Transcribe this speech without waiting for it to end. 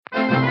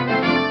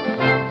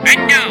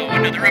And now,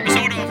 another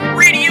episode of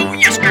Radio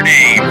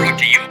Yesterday, brought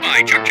to you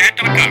by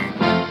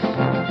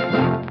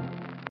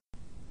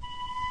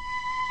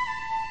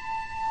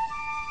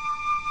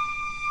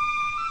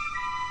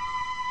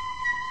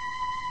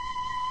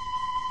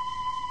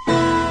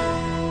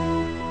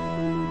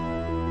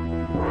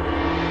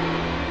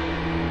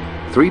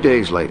Three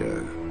days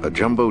later, a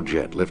jumbo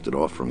jet lifted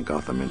off from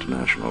Gotham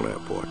International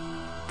Airport.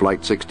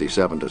 Flight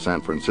 67 to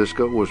San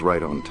Francisco was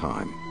right on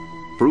time.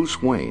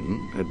 Bruce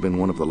Wayne had been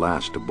one of the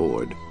last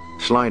aboard,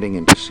 sliding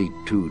into seat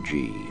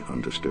 2G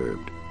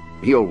undisturbed.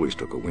 He always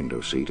took a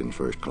window seat in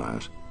first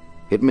class.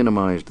 It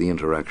minimized the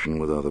interaction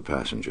with other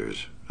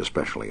passengers,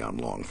 especially on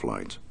long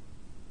flights.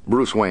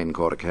 Bruce Wayne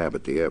caught a cab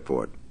at the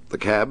airport. The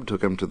cab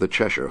took him to the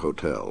Cheshire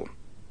Hotel.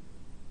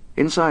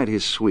 Inside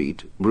his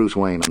suite, Bruce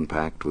Wayne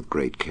unpacked with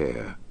great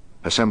care,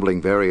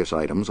 assembling various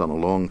items on a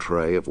long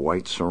tray of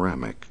white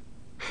ceramic.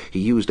 He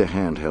used a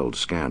handheld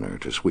scanner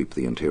to sweep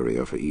the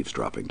interior for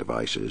eavesdropping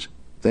devices,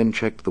 then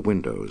checked the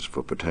windows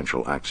for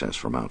potential access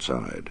from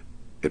outside.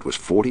 It was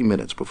 40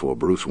 minutes before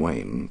Bruce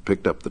Wayne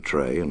picked up the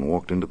tray and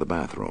walked into the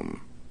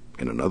bathroom.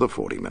 In another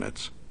 40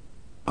 minutes,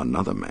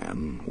 another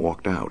man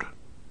walked out.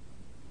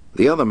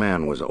 The other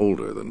man was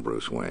older than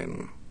Bruce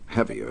Wayne,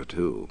 heavier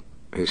too.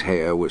 His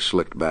hair was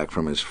slicked back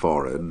from his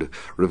forehead,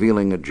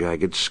 revealing a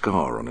jagged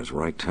scar on his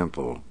right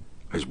temple.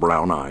 His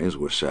brown eyes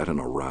were set in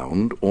a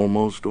round,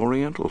 almost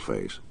oriental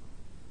face.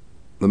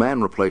 The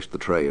man replaced the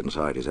tray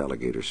inside his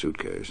alligator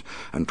suitcase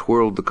and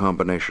twirled the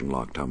combination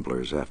lock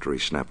tumblers after he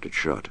snapped it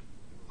shut.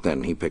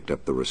 Then he picked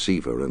up the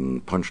receiver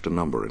and punched a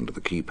number into the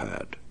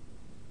keypad.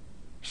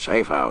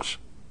 "Safe house,"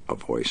 a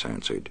voice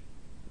answered.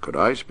 "Could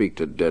I speak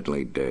to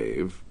Deadly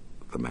Dave?"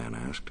 the man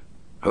asked.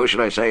 "Who should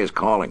I say is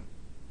calling?"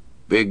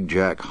 "Big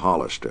Jack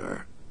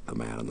Hollister," the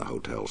man in the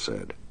hotel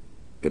said.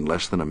 In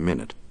less than a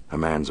minute, a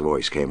man's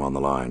voice came on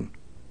the line.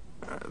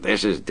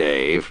 "This is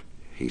Dave,"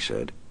 he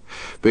said.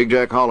 "Big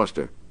Jack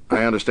Hollister,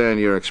 I understand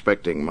you're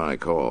expecting my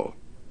call."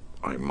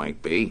 "I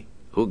might be.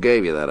 Who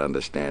gave you that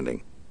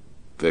understanding?"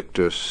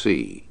 "Victor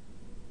C."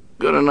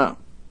 "Good enough.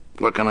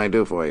 What can I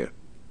do for you?"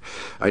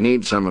 "I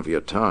need some of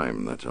your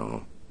time, that's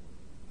all."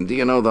 "Do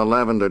you know the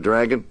Lavender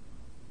Dragon?"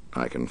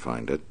 "I can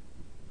find it."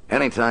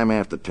 "Any time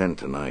after 10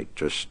 tonight,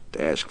 just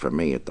ask for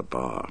me at the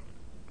bar."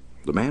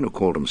 The man who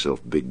called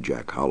himself Big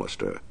Jack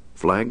Hollister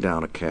flagged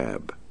down a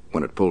cab.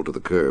 When it pulled to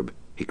the curb,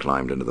 he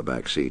climbed into the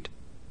back seat.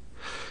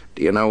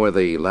 "Do you know where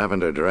the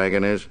Lavender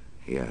Dragon is?"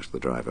 he asked the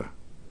driver.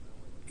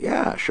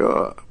 "Yeah,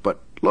 sure.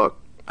 But look,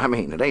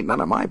 it ain't none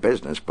of my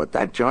business, but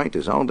that joint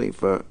is only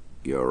for—"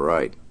 "You're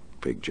right,"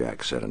 Big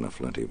Jack said in a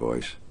flinty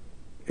voice.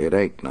 "It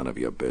ain't none of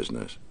your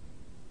business."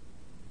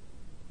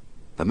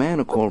 The man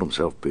who called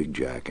himself Big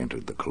Jack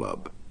entered the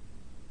club.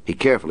 He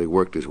carefully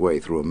worked his way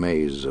through a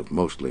maze of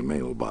mostly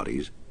male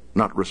bodies,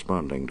 not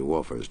responding to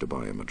offers to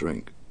buy him a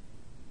drink.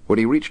 When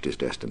he reached his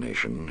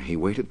destination, he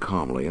waited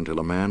calmly until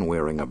a man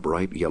wearing a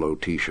bright yellow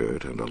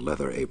T-shirt and a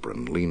leather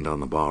apron leaned on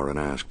the bar and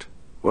asked,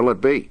 "What'll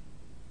it be?"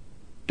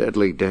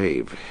 "Deadly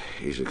Dave.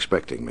 He's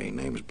expecting me.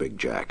 Name's Big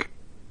Jack."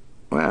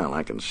 "Well,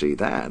 I can see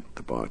that,"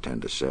 the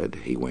bartender said.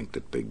 He winked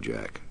at Big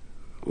Jack.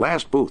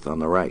 "Last booth on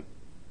the right."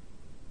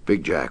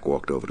 Big Jack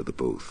walked over to the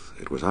booth.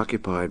 It was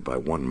occupied by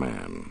one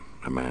man,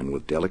 a man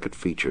with delicate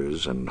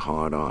features and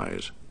hard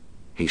eyes.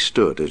 He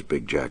stood as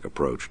Big Jack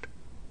approached.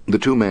 The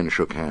two men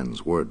shook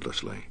hands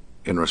wordlessly.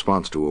 In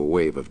response to a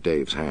wave of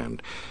Dave's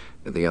hand,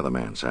 the other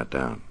man sat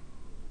down.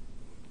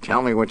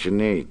 "Tell me what you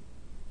need."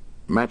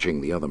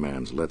 Matching the other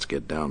man's "let's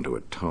get down to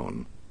it"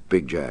 tone,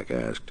 Big Jack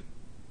asked,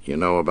 "You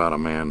know about a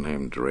man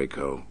named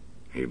Draco?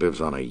 He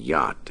lives on a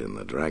yacht in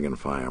the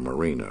Dragonfire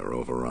Marina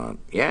over on—"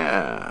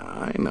 "Yeah,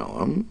 I know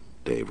him,"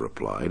 Dave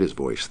replied, his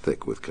voice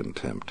thick with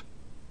contempt.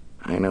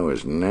 "I know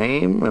his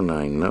name and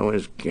I know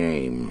his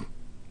game."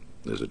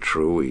 "Is it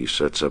true he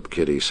sets up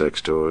kiddie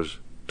sex tours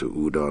to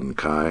Udon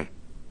Kai?"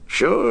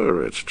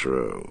 "Sure, it's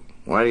true.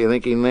 Why do you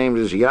think he named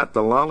his yacht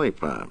the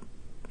Lollipop?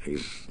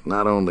 He's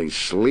not only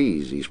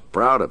sleaze, he's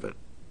proud of it."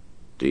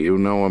 "Do you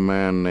know a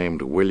man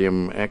named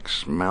William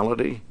X.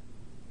 Malady?"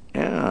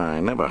 "Yeah, I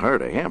never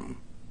heard of him."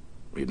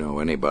 "You know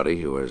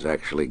anybody who has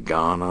actually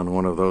gone on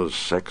one of those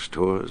sex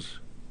tours?"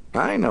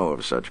 "I know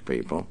of such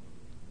people."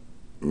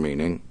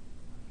 "Meaning?"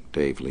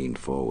 Dave leaned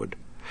forward.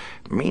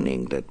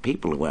 "Meaning that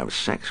people who have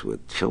sex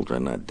with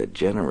children are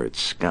degenerate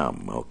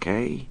scum,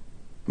 okay?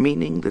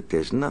 Meaning that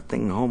there's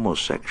nothing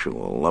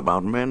homosexual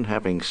about men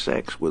having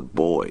sex with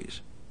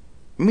boys.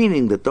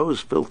 Meaning that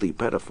those filthy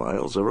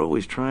pedophiles are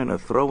always trying to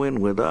throw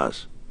in with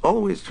us,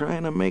 always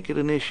trying to make it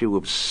an issue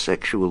of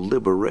sexual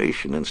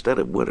liberation instead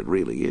of what it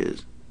really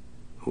is."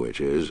 "Which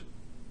is?"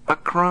 "A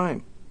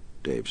crime,"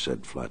 Dave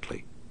said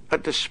flatly. "A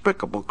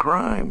despicable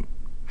crime.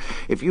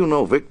 If you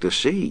know Victor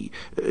C.,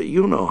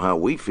 you know how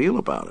we feel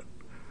about it."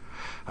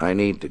 "I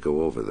need to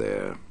go over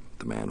there,"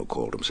 the man who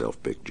called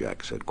himself Big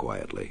Jack said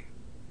quietly.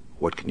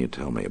 "What can you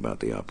tell me about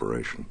the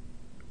operation?"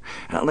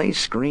 "They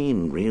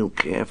screen real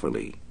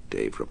carefully,"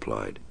 Dave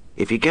replied.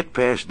 "If you get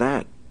past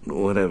that,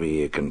 whatever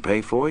you can pay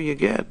for, you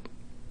get."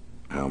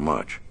 "How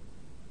much?"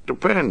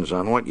 "Depends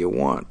on what you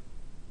want."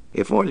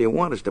 If all you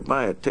want is to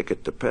buy a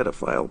ticket to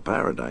pedophile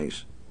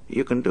paradise,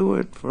 you can do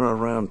it for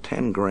around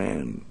 10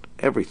 grand,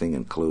 everything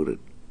included."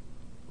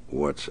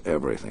 "What's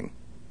everything?"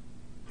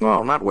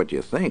 "Well, not what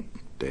you think,"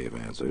 Dave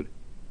answered.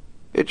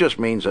 "It just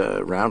means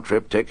a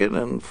round-trip ticket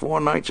and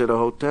 4 nights at a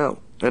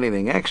hotel.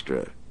 Anything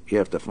extra, you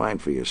have to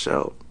find for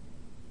yourself.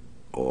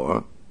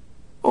 Or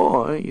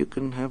you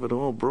can have it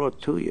all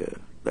brought to you.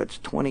 That's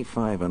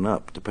 25 and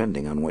up,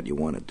 depending on what you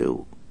want to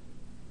do."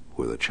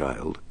 "With a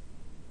child?"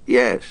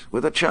 "Yes,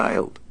 with a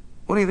child.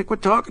 What do you think we're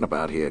talking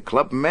about here,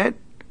 Club Med?"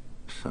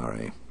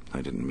 "Sorry,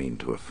 I didn't mean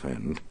to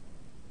offend.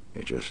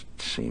 It just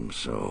seems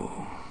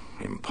so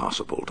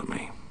impossible to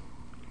me."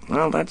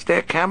 "Well, that's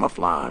their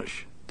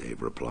camouflage,"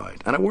 Dave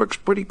replied, "and it works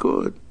pretty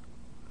good.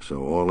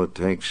 So all it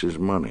takes is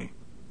money.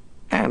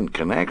 And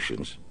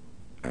connections."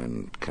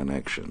 "And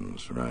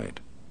connections, right.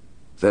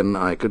 Then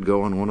I could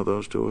go on one of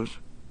those tours?"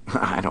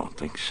 "I don't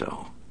think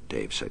so,"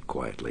 Dave said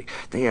quietly.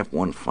 "They have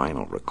one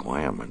final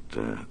requirement,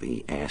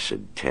 the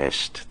acid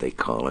test, they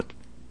call it."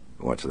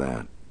 "What's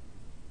that?"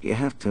 "You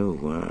have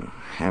to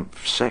have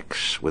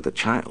sex with a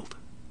child.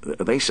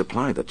 They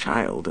supply the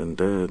child, and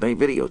they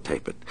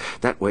videotape it.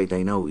 That way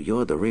they know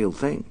you're the real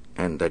thing,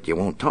 and that you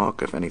won't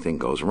talk if anything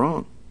goes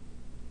wrong."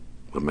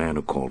 The man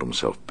who called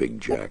himself Big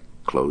Jack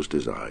closed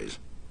his eyes,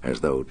 as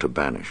though to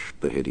banish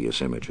the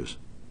hideous images.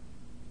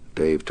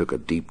 Dave took a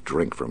deep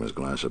drink from his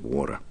glass of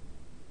water.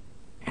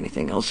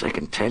 "Anything else I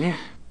can tell you?"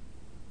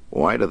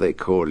 "Why do they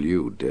call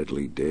you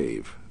Deadly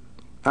Dave?"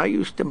 "I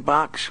used to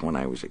box when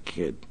I was a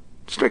kid.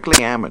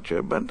 Strictly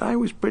amateur, but I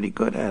was pretty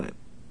good at it."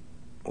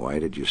 "Why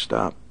did you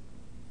stop?"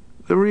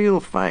 "The real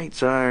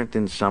fights aren't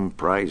in some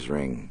prize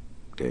ring,"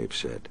 Dave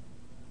said.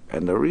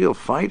 "And the real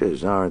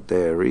fighters aren't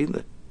there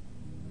either."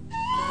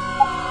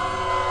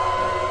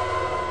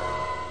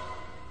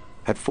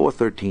 At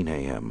 4:13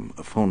 a.m.,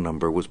 a phone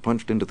number was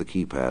punched into the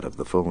keypad of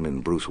the phone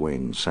in Bruce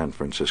Wayne's San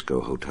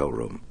Francisco hotel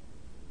room.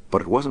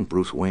 But it wasn't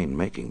Bruce Wayne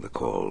making the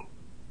call.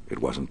 It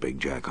wasn't Big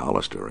Jack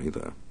Hollister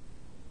either.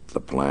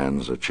 "The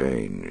plans are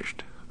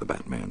changed," the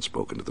Batman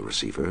spoke into the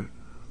receiver.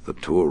 "The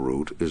tour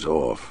route is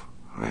off.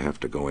 I have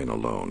to go in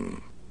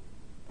alone.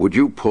 Would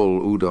you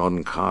pull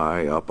Udon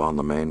Kai up on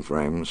the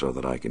mainframe so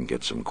that I can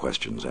get some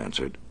questions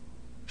answered?"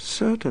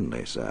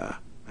 "Certainly, sir,"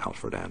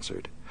 Alfred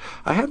answered.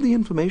 "I have the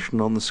information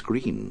on the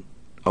screen,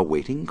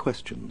 awaiting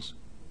questions."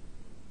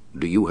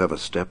 "Do you have a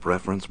step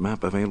reference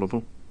map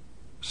available?"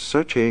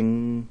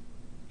 "Searching.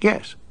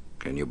 Yes."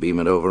 "Can you beam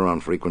it over on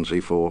frequency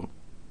 4?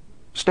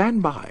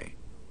 "Stand by."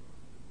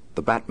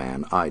 The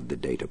Batman eyed the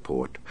data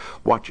port,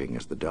 watching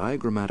as the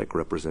diagrammatic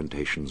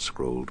representation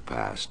scrolled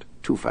past,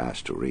 too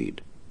fast to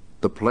read.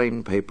 The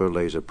plain paper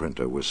laser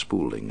printer was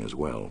spooling as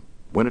well.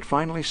 When it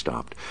finally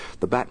stopped,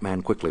 the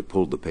Batman quickly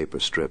pulled the paper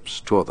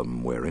strips, tore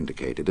them where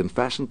indicated, and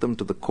fastened them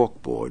to the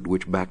corkboard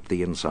which backed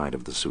the inside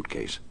of the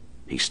suitcase.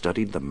 He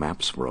studied the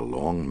maps for a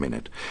long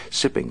minute,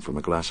 sipping from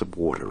a glass of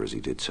water as he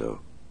did so.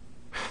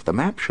 The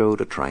map showed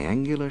a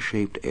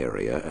triangular-shaped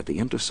area at the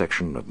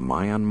intersection of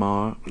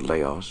Myanmar,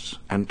 Laos,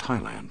 and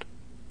Thailand.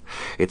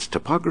 Its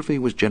topography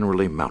was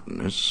generally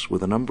mountainous,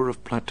 with a number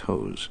of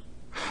plateaus.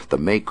 The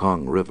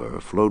Mekong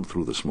River flowed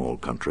through the small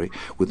country,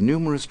 with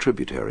numerous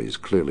tributaries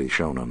clearly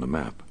shown on the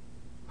map.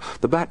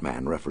 The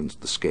Batman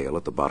referenced the scale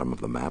at the bottom of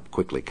the map,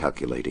 quickly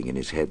calculating in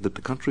his head that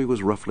the country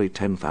was roughly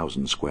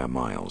 10,000 square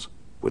miles,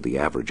 with the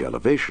average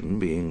elevation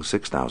being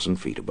 6,000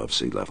 feet above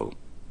sea level.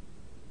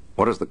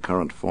 "What is the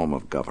current form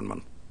of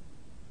government?"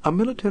 "A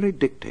military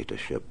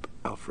dictatorship,"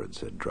 Alfred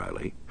said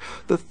dryly.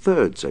 "The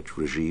third such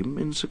regime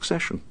in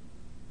succession."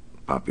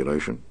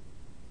 "Population?"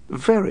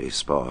 "Very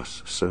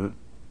sparse, sir.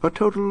 A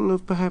total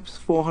of perhaps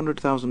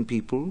 400,000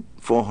 people,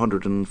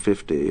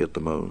 450 at the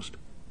most.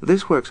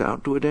 This works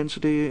out to a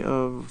density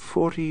of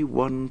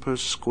 41 per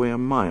square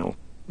mile.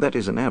 That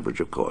is an average,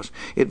 of course.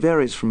 It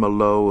varies from a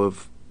low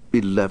of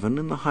 11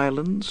 in the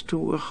highlands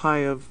to a high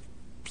of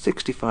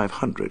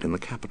 6,500 in the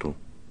capital."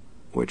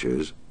 "Which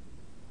is?"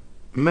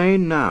 "Mai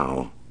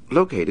Nao,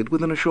 located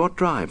within a short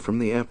drive from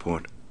the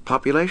airport.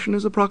 Population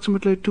is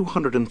approximately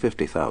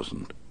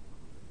 250,000.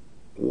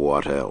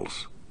 "What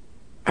else?"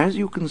 "As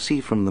you can see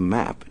from the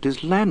map, it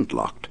is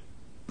landlocked.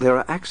 There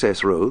are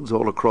access roads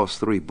all across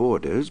 3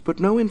 borders, but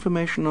no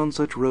information on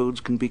such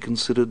roads can be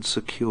considered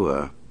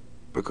secure."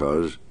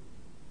 "Because?"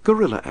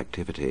 "Guerrilla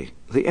activity.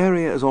 The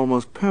area is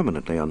almost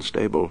permanently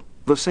unstable.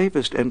 The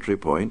safest entry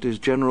point is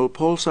General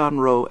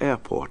Polsan-Ro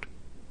Airport.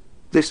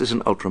 This is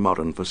an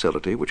ultramodern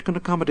facility which can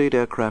accommodate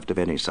aircraft of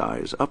any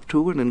size, up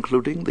to and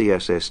including the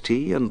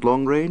SST and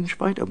long-range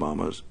fighter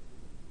bombers."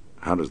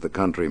 "How does the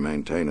country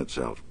maintain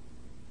itself?"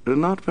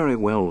 "Not very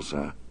well,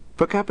 sir.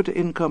 Per capita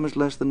income is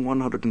less than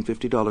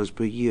 $150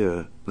 per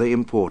year. They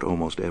import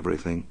almost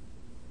everything."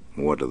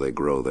 "What do they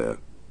grow there?"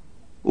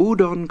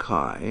 "Udon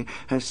Kai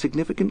has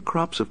significant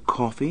crops of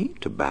coffee,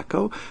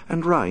 tobacco,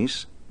 and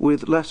rice,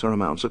 with lesser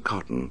amounts of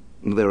cotton.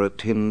 There are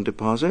tin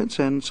deposits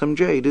and some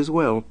jade as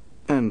well,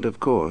 and, of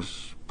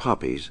course,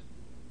 poppies."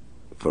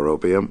 "For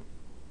opium?"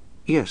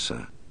 "Yes,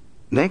 sir.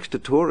 Next to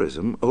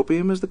tourism,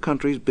 opium is the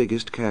country's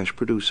biggest cash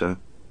producer.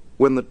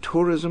 When the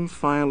tourism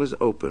file is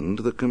opened,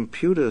 the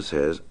computer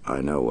says,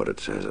 "I know what it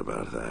says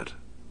about that,"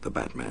 the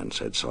Batman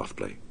said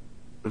softly.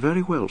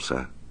 "Very well,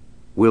 sir.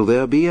 Will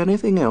there be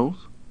anything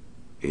else?"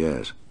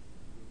 "Yes.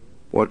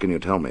 What can you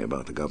tell me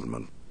about the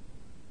government?"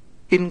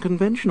 "In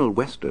conventional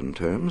Western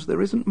terms,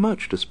 there isn't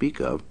much to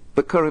speak of.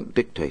 The current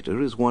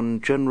dictator is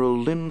one General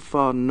Lin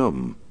Fa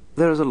Num.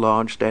 There is a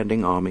large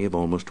standing army of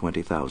almost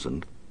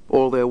 20,000.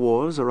 All their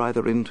wars are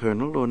either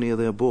internal or near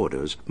their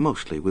borders,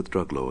 mostly with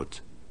drug lords.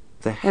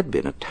 There had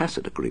been a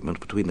tacit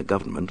agreement between the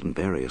government and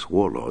various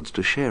warlords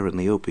to share in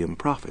the opium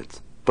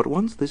profits, but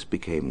once this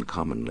became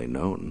commonly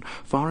known,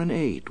 foreign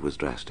aid was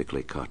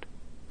drastically cut.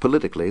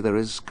 Politically, there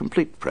is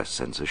complete press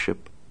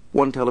censorship.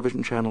 One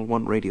television channel,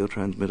 one radio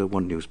transmitter,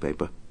 one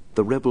newspaper.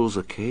 The rebels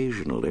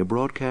occasionally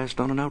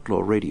broadcast on an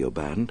outlaw radio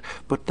band,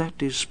 but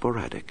that is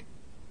sporadic."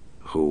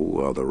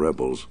 "Who are the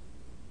rebels?"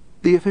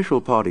 "The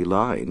official party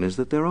line is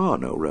that there are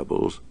no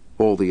rebels.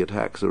 All the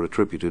attacks are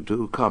attributed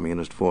to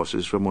communist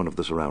forces from one of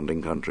the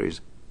surrounding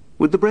countries.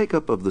 With the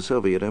breakup of the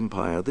Soviet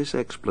Empire, this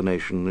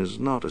explanation is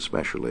not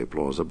especially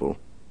plausible.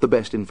 The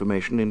best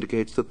information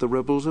indicates that the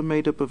rebels are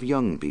made up of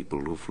young people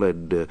who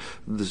fled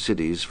the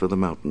cities for the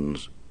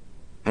mountains.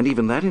 And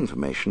even that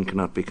information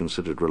cannot be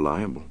considered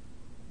reliable."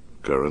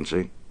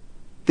 "Currency?"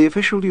 "The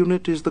official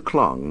unit is the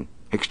klong.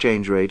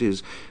 Exchange rate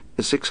is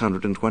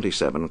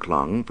 627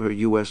 klong per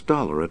U.S.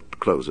 dollar at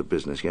close of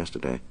business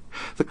yesterday.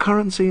 The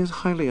currency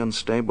is highly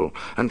unstable,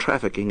 and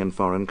trafficking in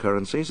foreign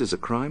currencies is a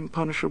crime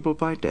punishable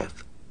by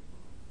death."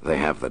 "They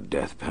have the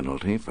death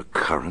penalty for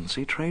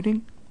currency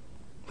trading?"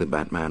 the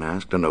Batman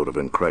asked, a note of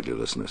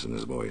incredulousness in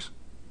his voice.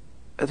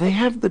 "They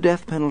have the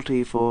death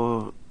penalty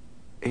for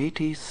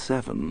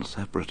 87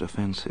 separate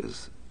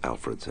offenses,"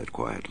 Alfred said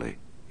quietly.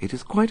 "It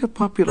is quite a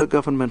popular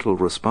governmental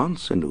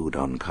response in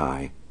Udon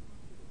Kai."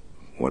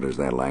 "What is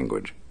their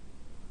language?"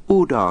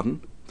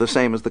 "Udon, the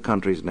same as the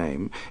country's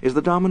name, is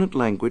the dominant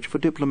language for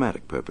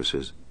diplomatic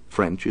purposes.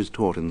 French is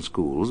taught in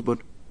schools, but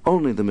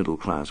only the middle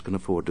class can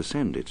afford to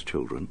send its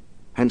children.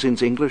 And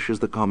since English is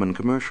the common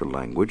commercial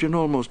language, and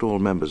almost all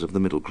members of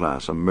the middle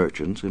class are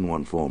merchants in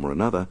one form or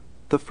another,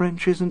 the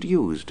French isn't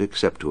used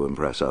except to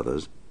impress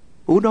others.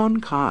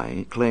 Udon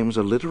Kai claims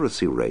a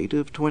literacy rate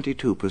of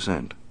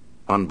 22%.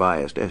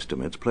 Unbiased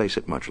estimates place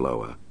it much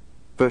lower.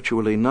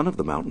 Virtually none of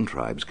the mountain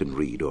tribes can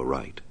read or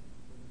write."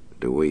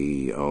 "Do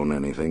we own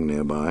anything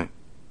nearby?"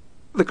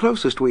 "The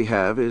closest we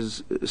have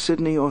is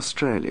Sydney,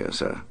 Australia,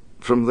 sir.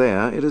 From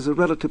there it is a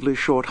relatively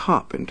short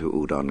hop into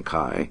Udon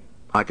Kai.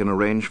 I can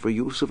arrange for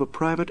use of a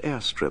private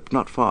airstrip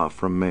not far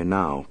from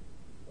Mainau."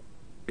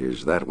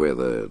 "Is that where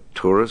the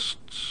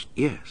tourists—"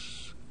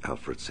 "Yes,"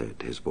 Alfred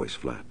said, his voice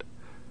flat.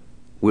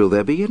 "Will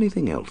there be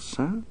anything else,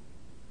 sir?"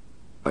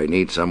 "I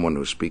need someone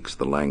who speaks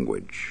the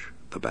language,"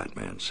 the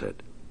Batman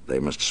said. "They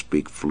must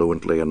speak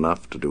fluently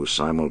enough to do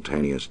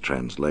simultaneous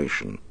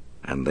translation,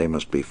 and they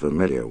must be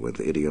familiar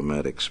with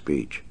idiomatic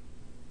speech."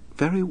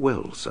 "Very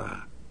well,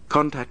 sir.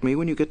 Contact me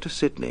when you get to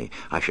Sydney.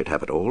 I should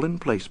have it all in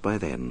place by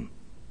then."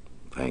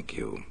 "Thank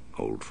you,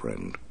 old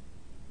friend."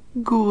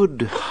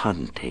 "Good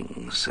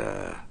hunting,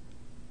 sir,"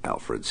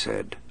 Alfred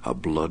said, a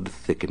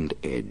blood-thickened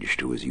edge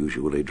to his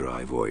usually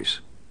dry voice.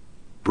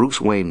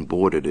 Bruce Wayne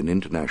boarded an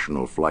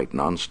international flight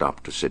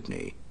non-stop to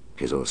Sydney,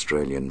 his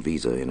Australian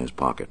visa in his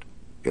pocket.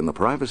 In the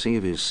privacy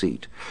of his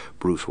seat,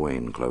 Bruce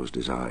Wayne closed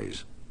his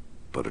eyes.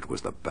 But it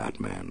was the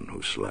Batman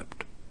who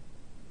slept.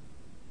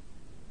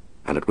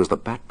 And it was the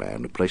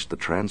Batman who placed the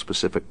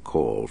Trans-Pacific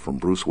call from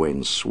Bruce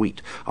Wayne's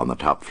suite on the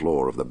top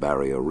floor of the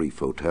Barrier Reef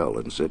Hotel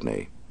in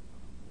Sydney.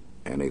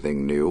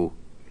 "Anything new?"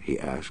 he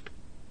asked.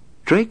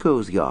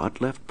 "Draco's yacht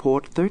left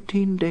port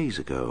 13 days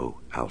ago,"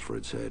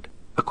 Alfred said.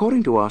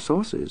 "According to our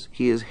sources,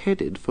 he is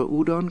headed for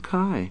Udon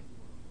Kai."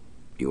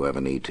 "You have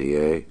an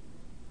ETA?"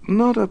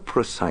 "Not a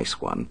precise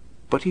one,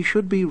 but he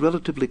should be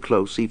relatively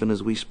close even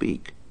as we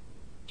speak.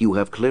 You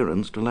have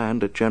clearance to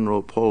land at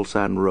General Paul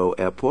Sanro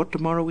Airport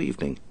tomorrow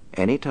evening,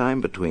 any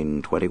time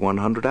between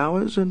 2100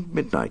 hours and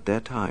midnight their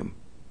time.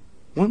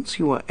 Once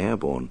you are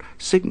airborne,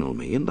 signal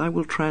me and I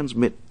will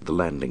transmit the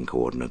landing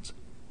coordinates.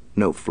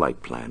 No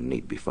flight plan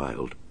need be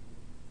filed."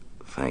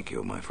 "Thank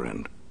you, my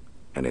friend.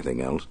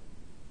 Anything else?"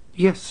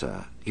 "Yes,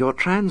 sir. Your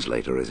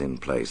translator is in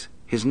place.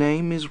 His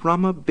name is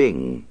Rama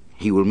Bing.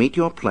 He will meet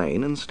your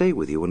plane and stay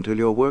with you until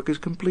your work is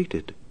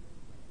completed."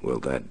 "Will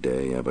that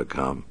day ever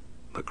come?"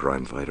 the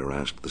crime fighter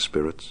asked the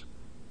spirits.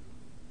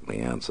 The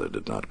answer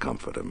did not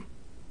comfort him.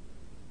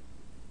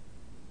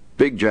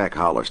 Big Jack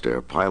Hollister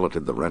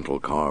piloted the rental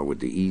car with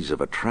the ease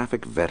of a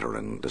traffic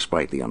veteran,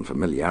 despite the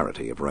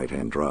unfamiliarity of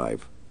right-hand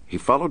drive. He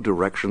followed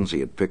directions he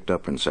had picked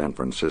up in San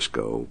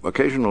Francisco,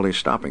 occasionally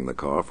stopping the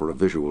car for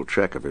a visual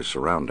check of his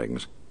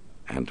surroundings,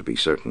 and to be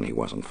certain he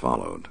wasn't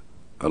followed.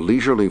 A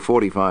leisurely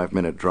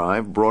 45-minute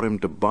drive brought him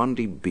to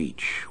Bondi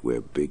Beach,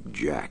 where Big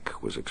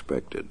Jack was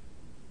expected.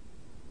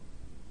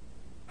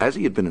 As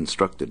he had been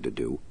instructed to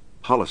do,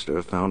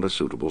 Hollister found a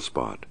suitable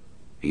spot.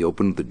 He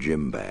opened the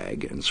gym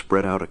bag and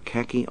spread out a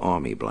khaki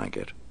army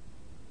blanket.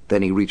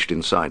 Then he reached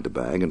inside the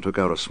bag and took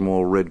out a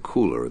small red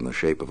cooler in the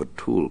shape of a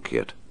tool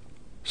kit.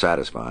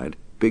 Satisfied,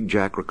 Big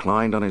Jack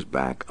reclined on his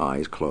back,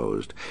 eyes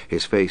closed,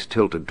 his face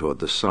tilted toward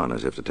the sun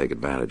as if to take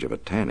advantage of a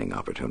tanning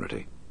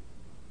opportunity.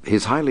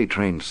 His highly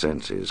trained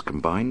senses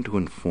combined to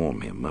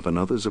inform him of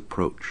another's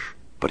approach,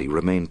 but he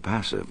remained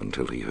passive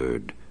until he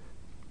heard,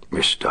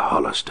 "Mr.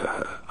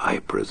 Hollister, I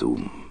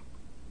presume."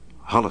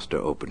 Hollister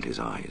opened his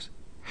eyes.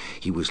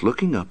 He was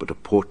looking up at a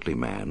portly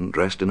man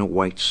dressed in a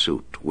white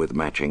suit with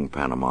matching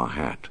Panama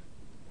hat.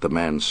 The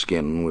man's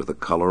skin was the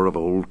color of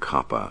old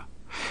copper.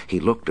 He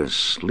looked as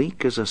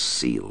sleek as a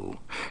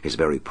seal. His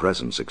very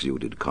presence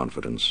exuded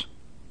confidence.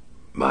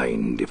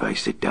 "Mind if I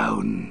sit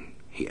down?"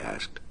 he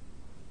asked.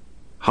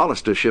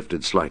 Hollister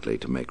shifted slightly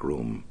to make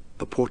room.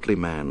 The portly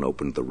man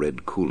opened the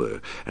red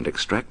cooler and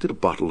extracted a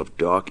bottle of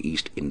dark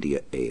East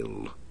India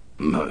ale.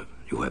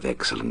 "You have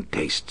excellent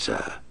taste,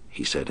 sir,"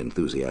 he said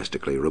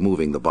enthusiastically,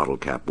 removing the bottle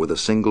cap with a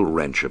single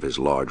wrench of his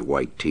large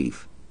white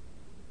teeth.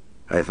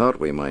 "I thought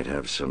we might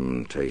have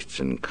some tastes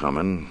in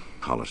common,"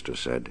 Hollister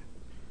said.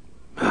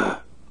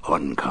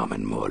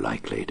 "Uncommon, more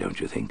likely, don't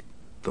you think?"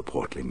 the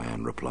portly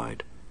man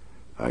replied.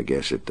 "I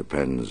guess it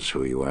depends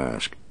who you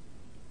ask."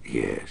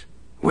 "Yes.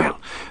 Well,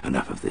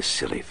 enough of this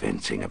silly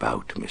fencing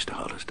about, Mr.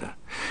 Hollister.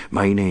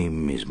 My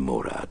name is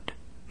Morad.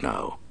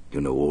 Now,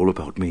 you know all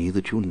about me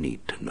that you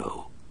need to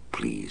know.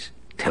 Please,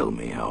 tell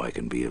me how I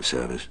can be of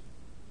service."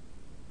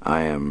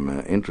 "I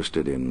am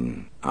interested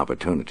in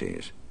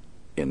opportunities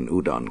in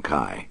Udon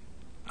Kai.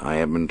 I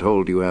have been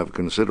told you have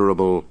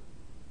considerable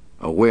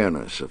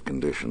awareness of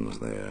conditions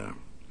there.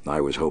 I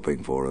was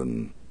hoping for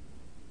an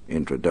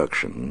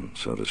introduction,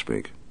 so to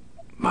speak."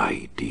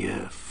 "My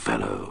dear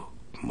fellow,"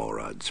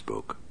 Morad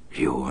spoke,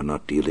 "you are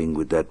not dealing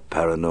with that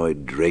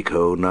paranoid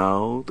Draco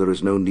now. There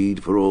is no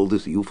need for all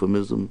this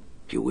euphemism.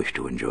 You wish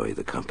to enjoy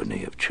the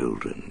company of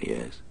children,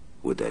 yes?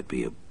 Would that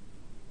be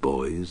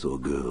boys or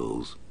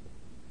girls?"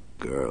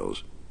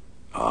 "Girls."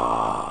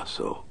 "Ah,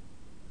 so.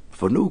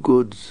 For new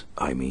goods,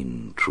 I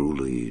mean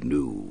truly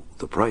new,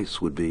 the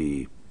price would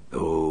be,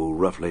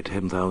 roughly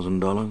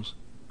 $10,000?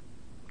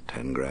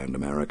 10 grand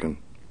American?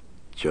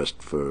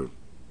 Just for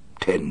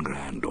 10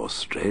 grand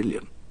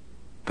Australian?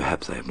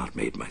 Perhaps I have not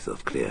made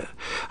myself clear.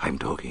 I'm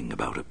talking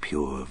about a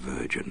pure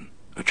virgin,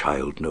 a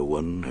child no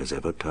one has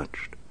ever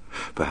touched.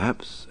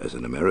 Perhaps, as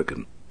an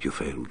American, you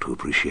fail to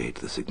appreciate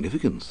the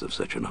significance of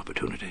such an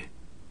opportunity."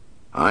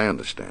 "I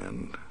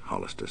understand,"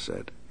 Hollister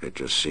said. "It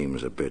just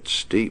seems a bit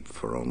steep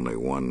for only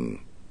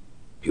one—"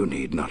 "You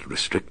need not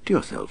restrict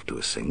yourself to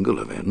a single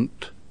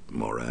event,"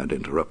 Morad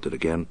interrupted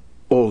again.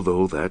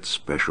 "Although that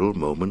special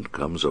moment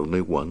comes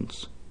only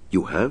once,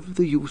 you have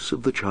the use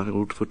of the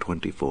child for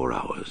 24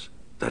 hours.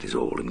 That is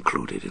all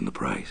included in the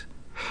price,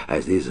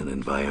 as is an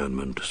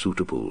environment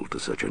suitable to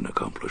such an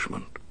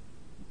accomplishment."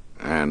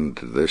 "And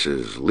this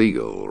is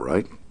legal,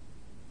 right?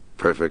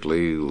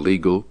 Perfectly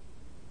legal?"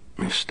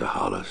 "Mr.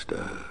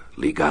 Hollister,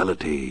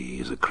 legality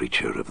is a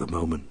creature of the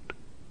moment.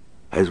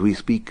 As we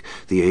speak,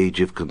 the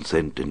age of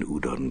consent in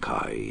Udon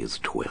Kai is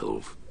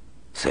 12.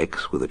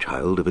 Sex with a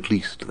child of at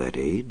least that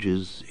age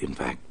is, in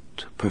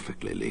fact,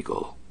 perfectly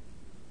legal."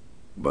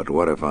 "But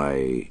what if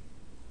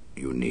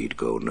 "You need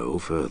go no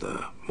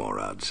further,"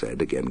 Morad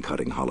said, again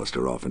cutting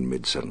Hollister off in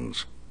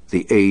mid-sentence.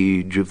 "The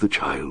age of the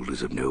child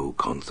is of no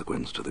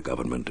consequence to the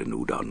government in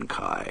Udon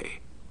Kai.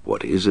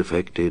 What is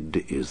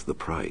affected is the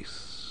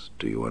price.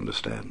 Do you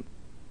understand?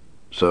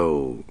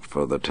 So,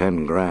 for the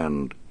 10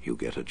 grand, you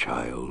get a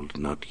child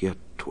not yet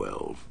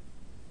 12.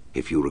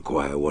 If you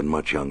require one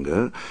much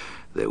younger,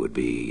 there would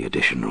be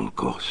additional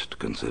cost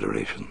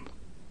considerations."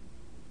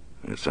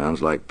 "It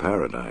sounds like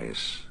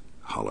paradise,"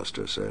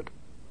 Hollister said.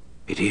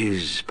 "It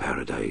is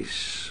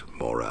paradise,"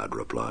 Morad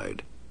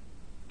replied.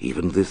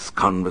 "Even this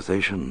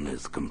conversation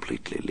is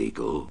completely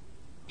legal.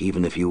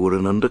 Even if you were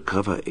an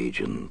undercover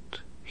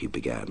agent," he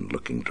began,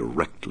 looking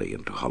directly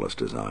into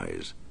Hollister's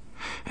eyes,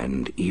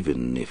 "and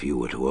even if you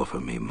were to offer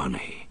me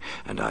money,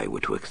 and I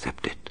were to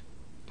accept it,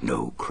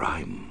 no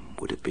crime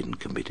would have been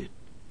committed."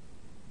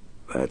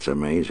 "That's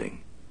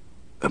amazing."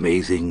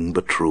 "Amazing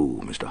but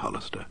true, Mr.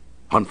 Hollister.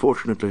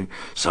 Unfortunately,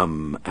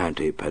 some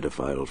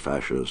anti-pedophile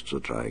fascists are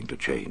trying to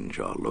change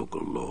our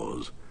local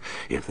laws.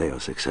 If they are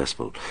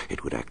successful,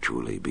 it would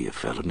actually be a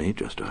felony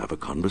just to have a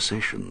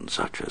conversation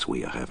such as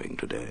we are having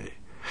today.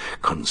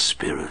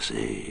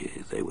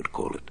 Conspiracy, they would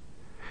call it.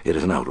 It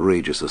is an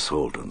outrageous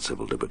assault on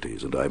civil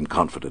liberties, and I am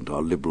confident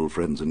our liberal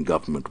friends in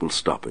government will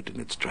stop it in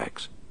its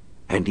tracks.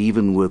 And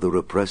even were the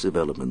repressive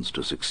elements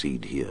to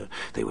succeed here,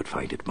 they would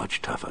find it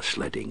much tougher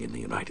sledding in the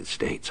United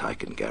States, I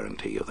can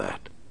guarantee you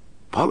that.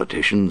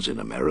 Politicians in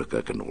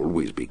America can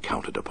always be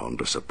counted upon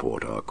to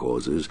support our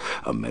causes.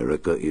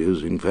 America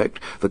is, in fact,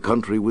 the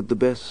country with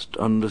the best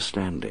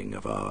understanding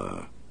of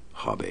our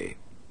hobby.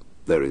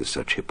 There is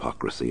such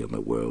hypocrisy in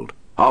the world.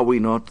 Are we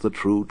not the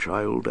true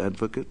child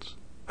advocates?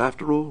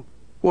 After all,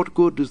 what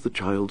good is the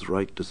child's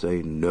right to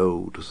say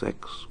no to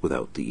sex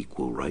without the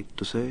equal right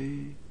to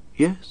say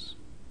yes?"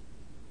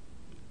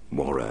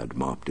 Morad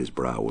mopped his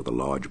brow with a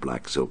large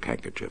black silk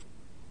handkerchief.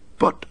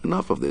 "But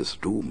enough of this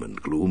doom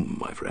and gloom,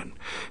 my friend.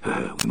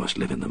 We must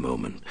live in the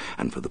moment,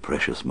 and for the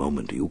precious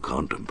moment you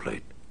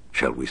contemplate,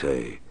 shall we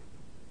say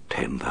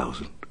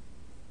 10,000?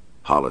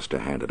 Hollister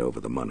handed over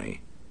the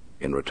money.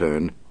 In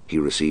return, he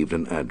received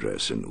an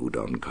address in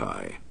Udon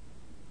Kai.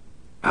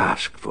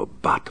 "Ask for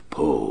Bat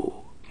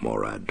Po,"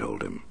 Morad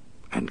told him,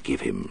 "and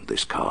give him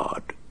this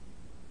card."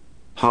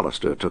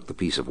 Hollister took the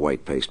piece of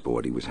white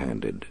pasteboard he was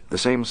handed. The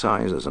same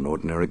size as an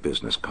ordinary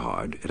business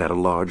card, it had a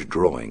large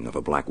drawing of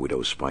a black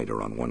widow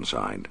spider on one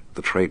side,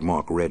 the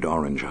trademark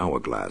red-orange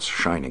hourglass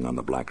shining on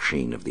the black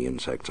sheen of the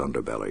insect's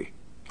underbelly.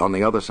 On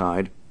the other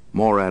side,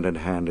 Morad had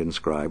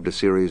hand-inscribed a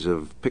series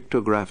of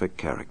pictographic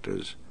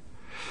characters.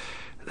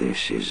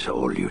 "This is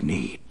all you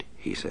need,"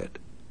 he said.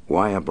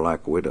 "Why a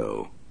black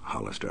widow?"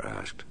 Hollister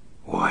asked.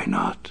 "Why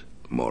not?"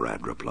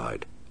 Morad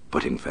replied.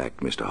 "But in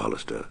fact, Mr.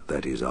 Hollister,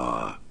 that is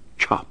our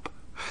CHOP,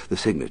 the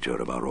signature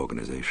of our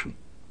organization.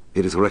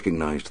 It is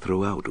recognized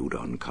throughout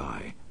Udon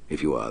Kai.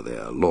 If you are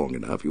there long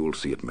enough, you will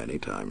see it many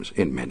times,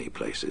 in many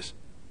places.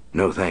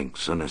 No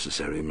thanks are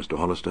necessary, Mr.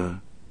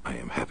 Hollister. I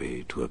am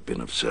happy to have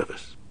been of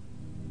service."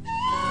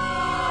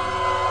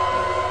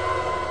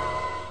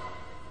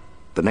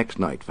 The next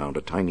night found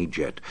a tiny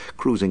jet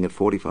cruising at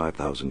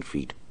 45,000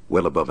 feet,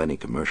 well above any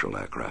commercial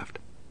aircraft.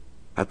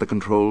 At the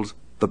controls,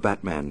 the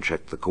Batman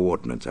checked the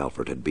coordinates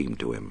Alfred had beamed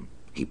to him.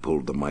 He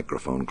pulled the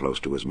microphone close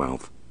to his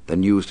mouth,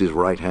 then used his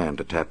right hand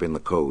to tap in the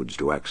codes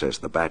to access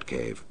the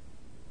Batcave.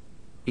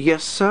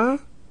 "Yes, sir?"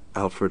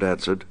 Alfred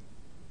answered.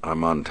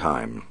 "I'm on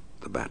time,"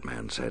 the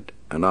Batman said,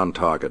 "and on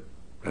target.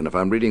 And if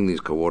I'm reading these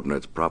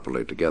coordinates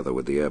properly together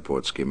with the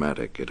airport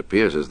schematic, it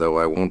appears as though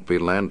I won't be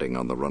landing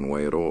on the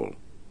runway at all.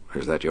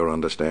 Is that your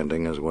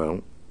understanding as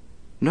well?"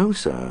 "No,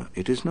 sir,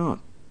 it is not.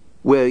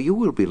 Where you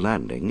will be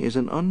landing is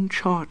an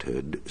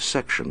uncharted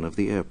section of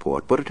the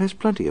airport, but it has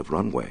plenty of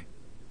runway.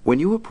 When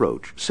you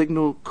approach,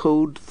 signal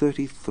Code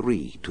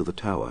 33 to the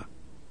tower.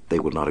 They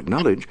will not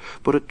acknowledge,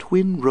 but a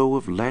twin row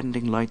of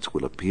landing lights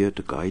will appear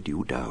to guide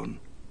you down.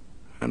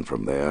 And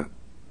from there,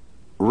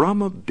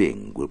 Rama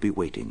Bing will be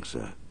waiting,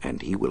 sir,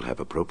 and he will have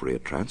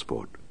appropriate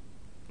transport."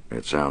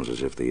 "It sounds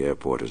as if the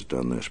airport has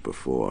done this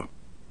before."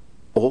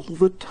 "All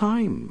the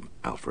time,"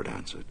 Alfred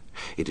answered.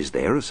 "It is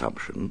their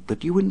assumption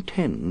that you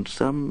intend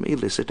some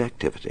illicit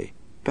activity.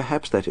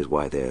 Perhaps that is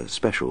why their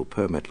special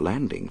permit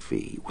landing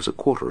fee was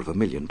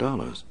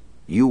 $250,000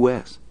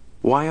 U.S.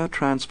 Wire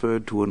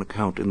transferred to an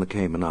account in the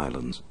Cayman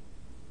Islands."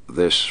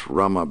 "This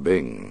Rama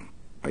Bing,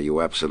 are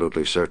you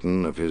absolutely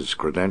certain of his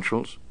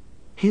credentials?"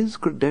 "His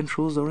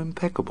credentials are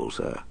impeccable,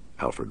 sir,"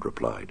 Alfred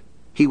replied.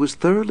 "He was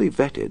thoroughly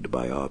vetted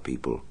by our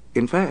people.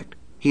 In fact,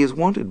 he is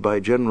wanted by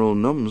General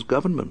Num's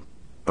government.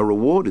 A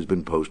reward has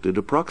been posted.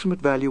 Approximate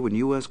value in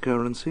U.S.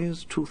 currency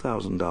is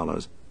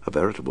 $2,000, a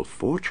veritable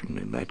fortune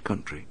in that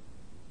country."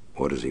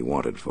 "What is he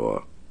wanted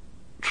for?"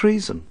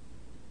 "Treason."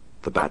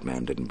 The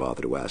Batman didn't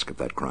bother to ask if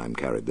that crime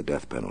carried the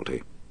death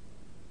penalty.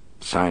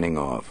 "Signing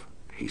off,"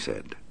 he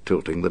said,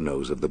 tilting the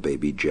nose of the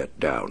baby jet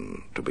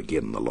down to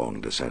begin the long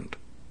descent.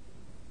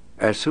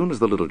 As soon as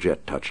the little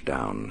jet touched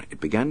down,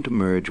 it began to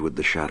merge with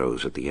the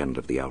shadows at the end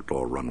of the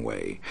outlaw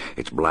runway,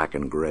 its black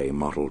and gray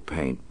mottled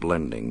paint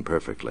blending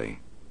perfectly.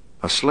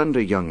 A slender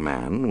young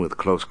man with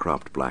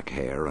close-cropped black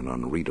hair and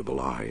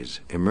unreadable eyes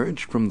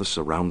emerged from the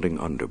surrounding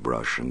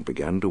underbrush and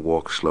began to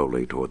walk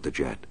slowly toward the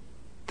jet.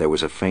 There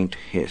was a faint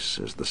hiss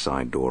as the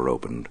side door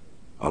opened.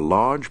 A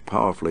large,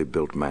 powerfully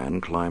built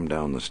man climbed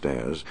down the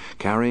stairs,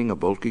 carrying a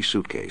bulky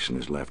suitcase in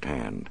his left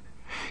hand.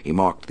 He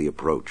marked the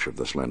approach of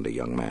the slender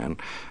young man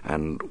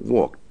and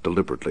walked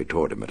deliberately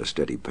toward him at a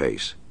steady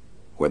pace.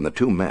 When the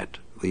two met,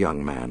 the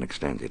young man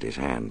extended his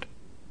hand.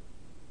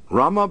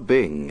 "Rama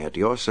Bing, at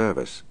your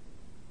service."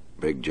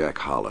 "Big Jack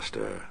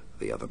Hollister,"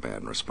 the other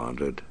man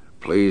responded.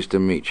 "Pleased to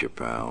meet you,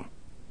 pal."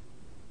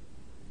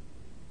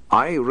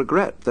 "I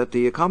regret that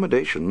the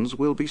accommodations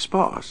will be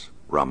sparse,"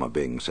 Rama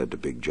Bing said to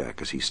Big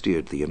Jack as he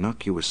steered the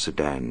innocuous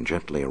sedan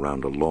gently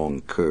around a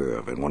long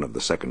curve in one of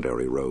the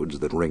secondary roads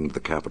that ringed the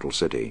capital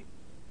city.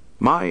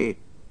 "My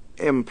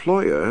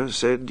employer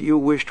said you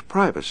wished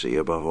privacy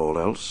above all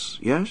else,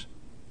 yes?"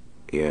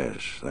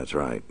 "Yes, that's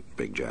right,"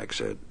 Big Jack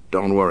said.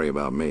 "Don't worry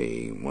about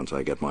me. Once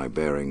I get my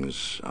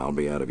bearings, I'll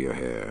be out of your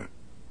hair."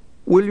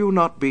 "Will you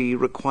not be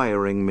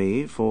requiring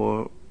me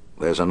for—"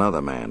 "There's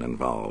another man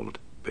involved,"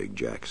 Big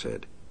Jack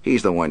said.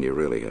 "He's the one you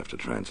really have to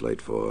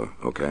translate for,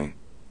 okay?"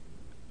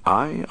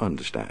 "I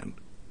understand.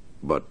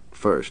 But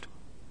first,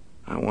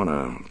 I want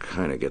to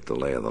kind of get the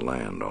lay of the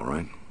land, all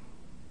right?"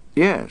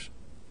 "Yes.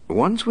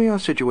 Once we are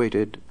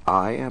situated,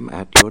 I am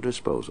at your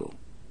disposal."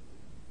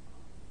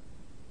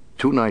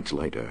 2 nights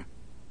later,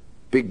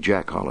 Big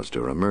Jack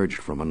Hollister emerged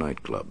from a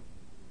nightclub.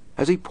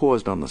 As he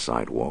paused on the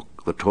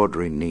sidewalk, the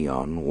tawdry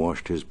neon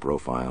washed his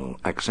profile,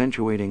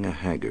 accentuating a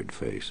haggard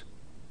face.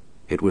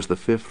 It was the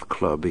 5th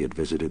club he had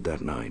visited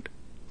that night,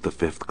 the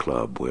 5th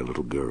club where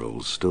little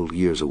girls, still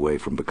years away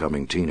from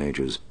becoming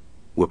teenagers,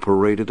 were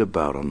paraded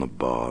about on the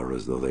bar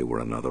as though they were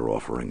another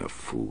offering of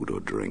food or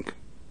drink.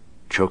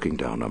 Choking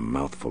down a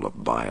mouthful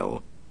of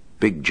bile,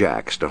 Big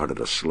Jack started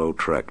a slow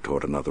trek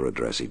toward another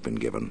address he'd been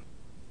given,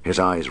 his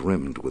eyes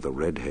rimmed with a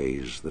red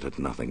haze that had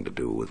nothing to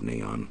do with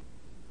neon.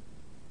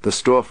 The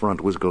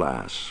storefront was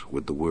glass,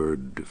 with the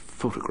word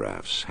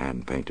photographs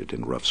hand-painted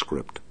in rough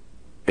script.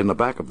 In the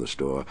back of the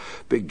store,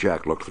 Big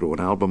Jack looked through an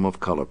album of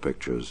color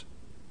pictures.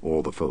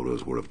 All the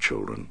photos were of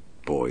children,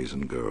 boys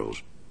and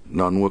girls.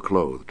 None were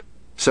clothed.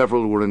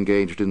 Several were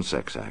engaged in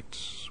sex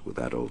acts, with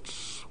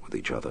adults, with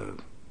each other,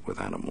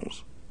 with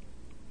animals.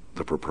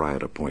 The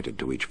proprietor pointed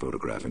to each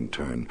photograph in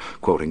turn,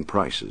 quoting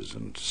prices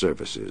and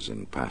services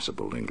in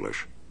passable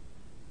English.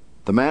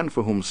 The man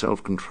for whom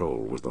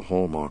self-control was the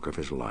hallmark of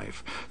his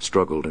life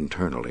struggled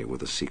internally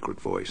with a secret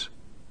voice.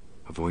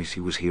 A voice he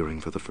was hearing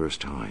for the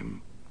first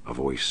time, a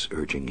voice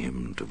urging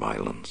him to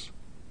violence.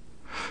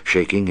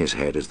 Shaking his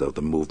head as though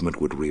the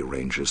movement would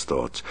rearrange his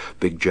thoughts,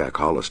 Big Jack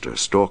Hollister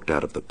stalked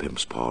out of the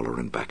pimp's parlor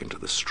and back into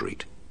the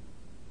street.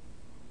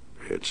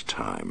 It's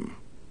time.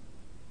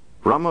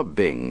 Rama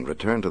Bing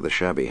returned to the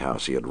shabby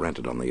house he had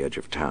rented on the edge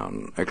of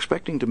town,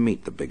 expecting to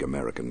meet the big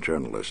American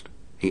journalist.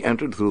 He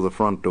entered through the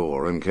front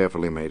door and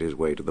carefully made his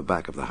way to the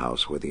back of the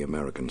house where the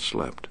American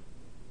slept.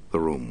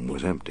 The room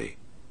was empty.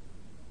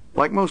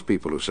 Like most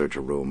people who search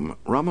a room,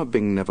 Rama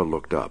Bing never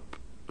looked up,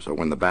 so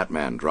when the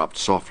Batman dropped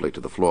softly to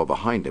the floor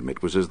behind him,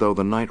 it was as though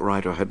the Night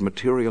Rider had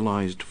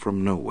materialized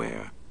from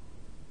nowhere.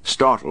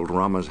 Startled,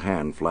 Rama's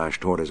hand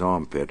flashed toward his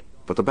armpit,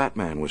 but the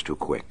Batman was too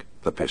quick.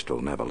 The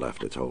pistol never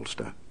left its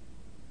holster.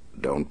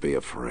 "Don't be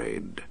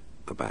afraid,"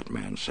 the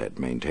Batman said,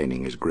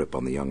 maintaining his grip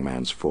on the young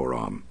man's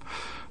forearm.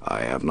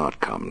 "I have not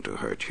come to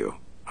hurt you.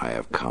 I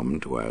have come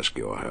to ask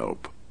your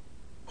help."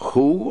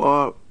 "Who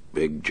are—"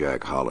 "Big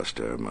Jack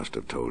Hollister must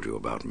have told you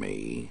about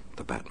me,"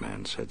 the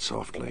Batman said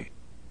softly.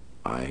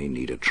 "I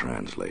need a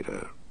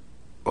translator."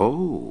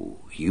 "Oh,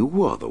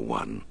 you are the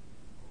one.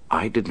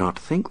 I did not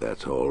think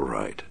that's all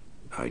right.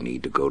 I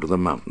need to go to the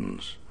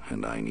mountains,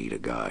 and I need a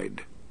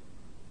guide."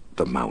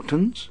 "The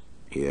mountains?"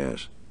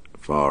 "Yes,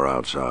 far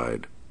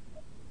outside.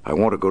 I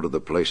want to go to the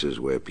places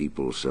where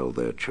people sell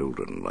their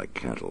children like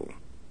cattle."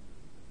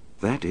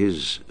 "That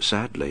is,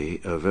 sadly,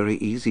 a very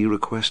easy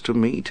request to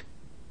meet.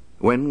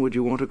 When would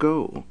you want to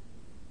go?"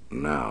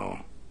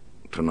 "Now.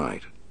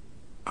 Tonight.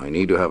 I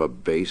need to have a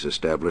base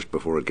established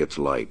before it gets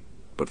light.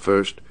 But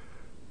first,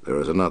 there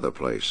is another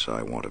place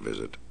I want to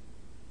visit."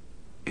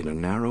 In a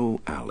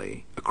narrow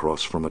alley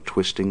across from a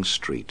twisting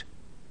street,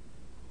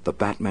 the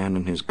Batman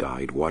and his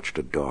guide watched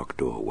a dark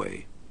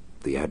doorway,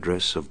 the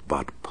address of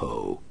Bat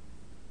Po.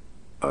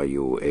 "Are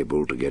you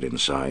able to get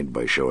inside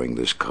by showing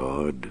this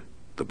card?"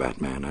 the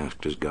Batman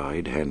asked his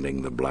guide,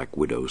 handing the Black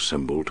Widow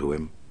symbol to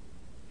him.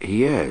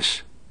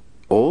 "Yes.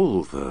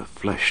 All the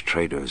flesh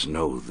traders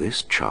know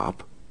this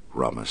chop,"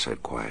 Rama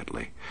said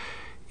quietly.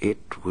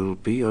 "It will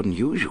be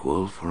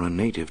unusual for a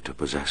native to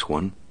possess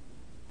one.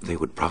 They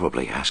would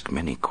probably ask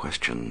many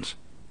questions,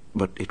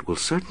 but it will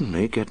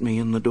certainly get me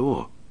in the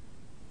door."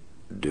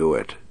 "Do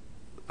it,"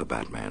 the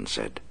Batman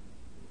said.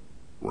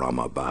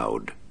 Rama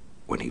bowed.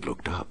 When he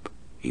looked up,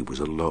 he was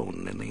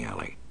alone in the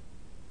alley.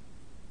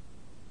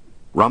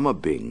 Rama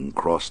Bing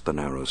crossed the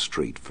narrow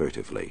street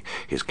furtively,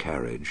 his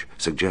carriage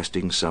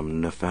suggesting some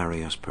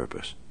nefarious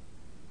purpose.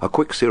 A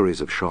quick series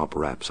of sharp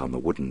raps on the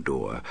wooden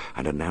door,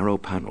 and a narrow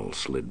panel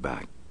slid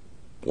back.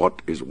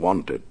 "What is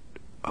wanted?"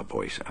 a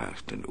voice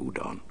asked in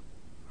Udon.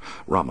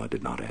 Rama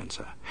did not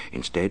answer.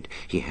 Instead,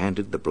 he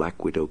handed the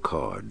Black Widow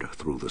card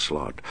through the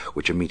slot,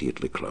 which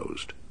immediately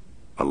closed.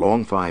 A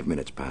long 5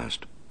 minutes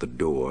passed. The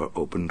door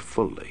opened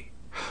fully.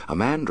 A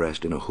man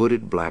dressed in a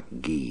hooded black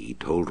gi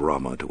told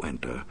Rama to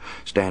enter,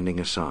 standing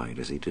aside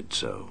as he did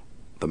so.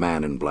 The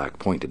man in black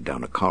pointed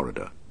down a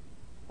corridor.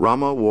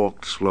 Rama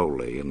walked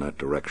slowly in that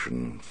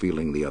direction,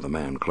 feeling the other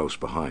man close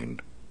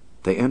behind.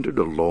 They entered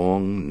a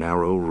long,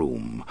 narrow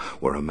room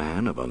where a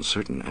man of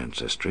uncertain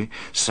ancestry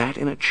sat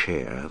in a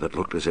chair that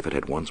looked as if it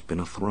had once been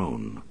a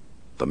throne.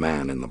 The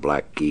man in the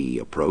black gi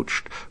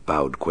approached,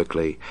 bowed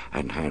quickly,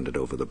 and handed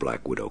over the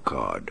Black Widow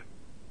card.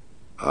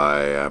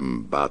 "I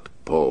am Bat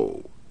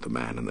Po," the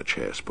man in the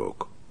chair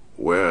spoke.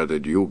 "Where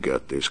did you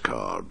get this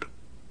card?"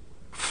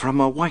 "From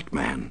a white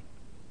man.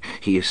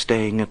 He is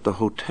staying at the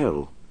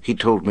hotel. He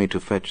told me to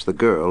fetch the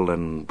girl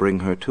and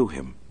bring her to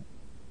him."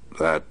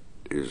 "That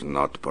is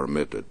not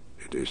permitted.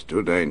 It is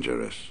too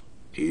dangerous.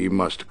 He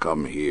must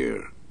come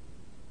here."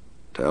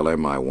 "Tell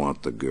him I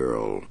want the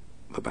girl,"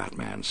 the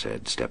Batman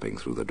said, stepping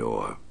through the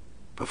door.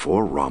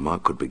 Before Rama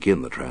could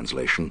begin the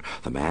translation,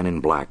 the man in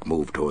black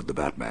moved toward the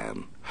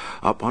Batman.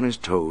 Up on his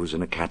toes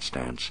in a cat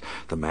stance,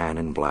 the man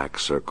in black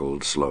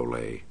circled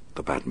slowly.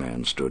 The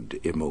Batman stood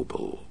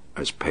immobile,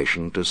 as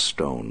patient as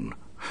stone.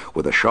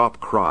 With a sharp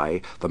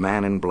cry, the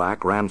man in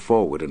black ran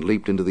forward and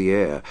leaped into the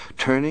air,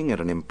 turning at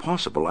an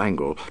impossible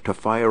angle to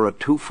fire a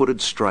 2-footed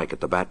strike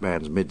at the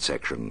Batman's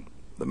midsection.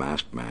 The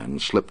masked man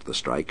slipped the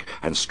strike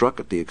and struck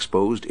at the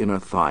exposed inner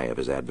thigh of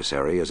his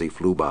adversary as he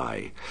flew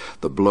by.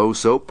 The blow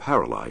so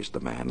paralyzed the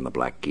man in the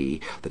black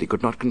gi that he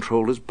could not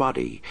control his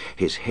body.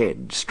 His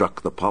head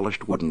struck the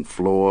polished wooden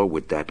floor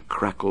with that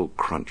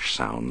crackle-crunch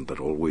sound that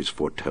always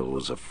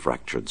foretells a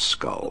fractured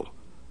skull.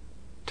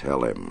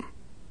 "Tell him."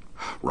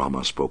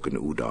 Rama spoke in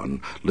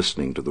Udon,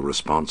 listening to the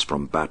response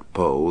from Bat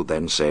Po,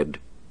 then said,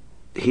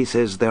 "He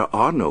says there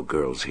are no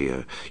girls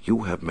here.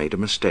 You have made a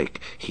mistake.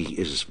 He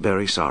is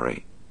very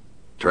sorry."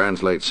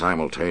 "Translate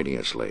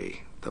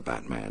simultaneously," the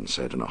Batman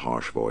said in a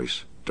harsh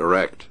voice.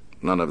 Direct.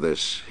 None of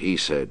this he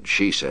said,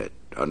 she said.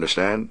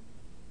 Understand?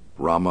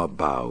 Rama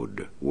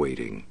bowed,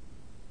 waiting.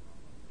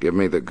 "Give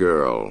me the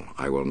girl.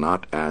 I will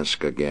not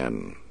ask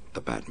again,"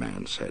 the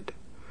Batman said.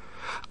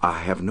 "I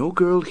have no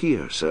girl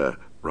here, sir,"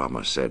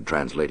 Rama said,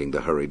 translating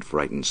the hurried,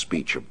 frightened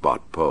speech of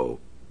Bot Po.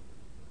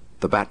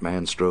 The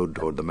Batman strode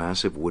toward the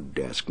massive wood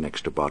desk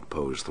next to Bot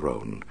Po's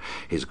throne.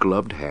 His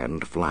gloved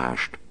hand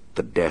flashed.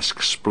 The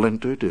desk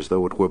splintered as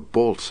though it were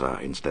balsa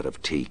instead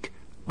of teak.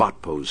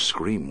 Bot Po's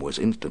scream was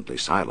instantly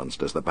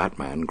silenced as the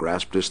Batman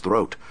grasped his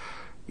throat.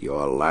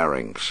 "Your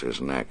larynx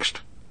is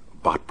next."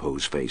 Bot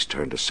Po's face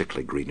turned a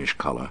sickly greenish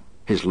color.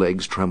 His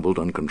legs trembled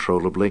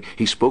uncontrollably.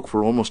 He spoke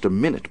for almost a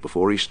minute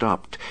before he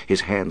stopped,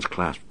 his hands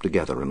clasped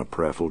together in a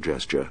prayerful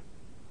gesture.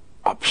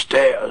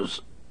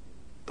 "Upstairs!"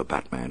 The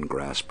Batman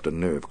grasped a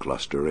nerve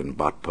cluster in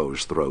Bot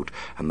Po's throat,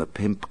 and the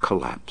pimp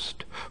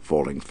collapsed,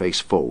 falling face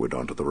forward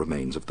onto the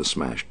remains of the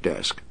smashed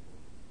desk.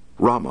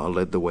 Rama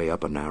led the way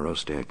up a narrow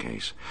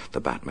staircase, the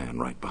Batman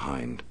right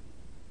behind.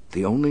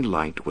 The only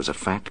light was a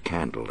fat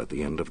candle at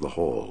the end of the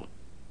hall.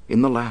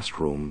 In the last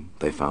room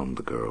they found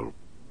the girl.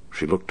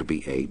 She looked to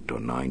be 8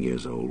 or 9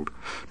 years old,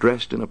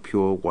 dressed in a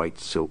pure white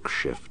silk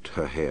shift,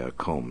 her hair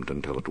combed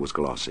until it was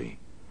glossy.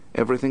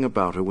 Everything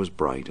about her was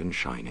bright and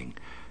shining,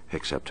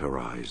 except her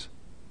eyes.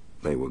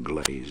 They were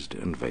glazed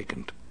and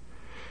vacant.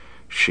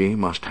 "She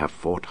must have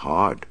fought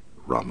hard,"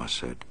 Rama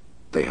said.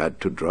 "They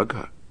had to drug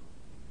her."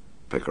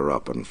 "Pick her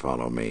up and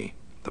follow me,"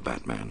 the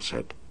Batman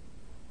said.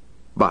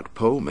 "Bot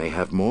Po may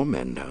have more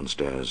men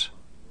downstairs."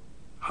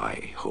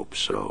 "I hope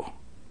so,"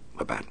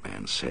 the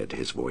Batman said,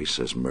 his voice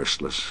as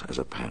merciless as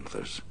a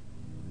panther's.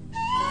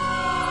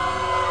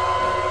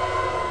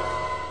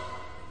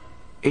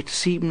 "It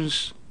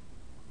seems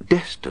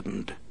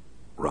destined,"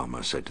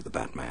 Rama said to the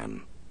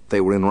Batman. They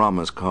were in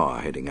Rama's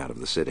car heading out of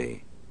the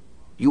city.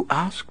 "You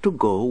asked to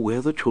go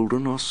where the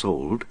children are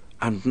sold,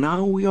 and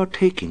now we are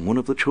taking one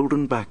of the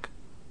children back.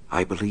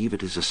 I believe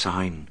it is a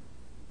sign,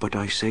 but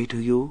I say to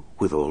you,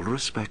 with all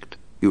respect,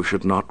 you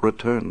should not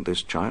return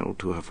this child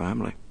to her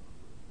family."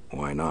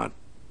 "Why not?"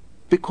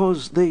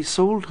 "Because they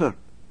sold her.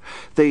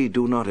 They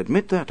do not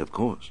admit that, of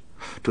course.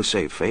 To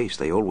save face,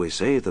 they always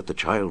say that the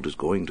child is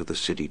going to the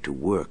city to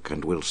work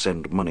and will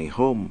send money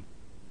home.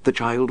 The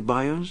child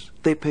buyers,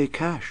 they pay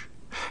cash,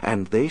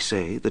 and they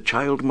say the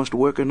child must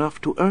work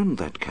enough to earn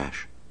that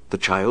cash. The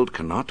child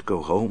cannot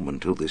go home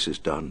until this is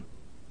done."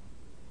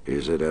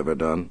 "Is it ever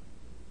done?"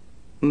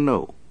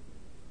 "No."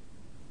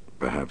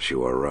 "Perhaps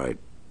you are right.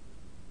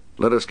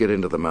 Let us get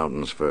into the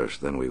mountains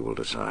first, then we will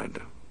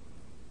decide."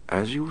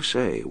 "As you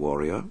say,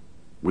 warrior.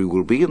 We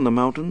will be in the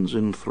mountains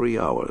in 3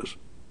 hours."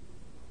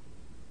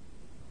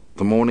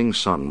 The morning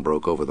sun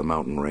broke over the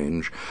mountain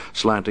range,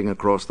 slanting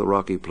across the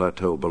rocky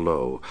plateau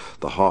below,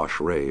 the harsh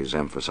rays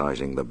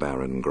emphasizing the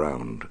barren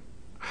ground.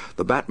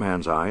 The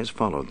Batman's eyes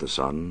followed the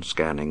sun,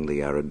 scanning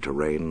the arid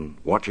terrain,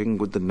 watching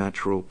with the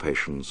natural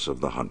patience of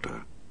the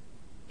hunter.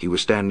 He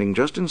was standing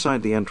just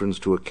inside the entrance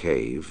to a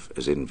cave,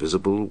 as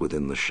invisible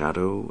within the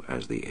shadow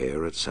as the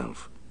air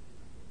itself.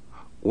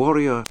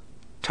 "Warrior,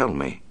 tell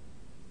me,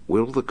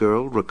 will the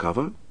girl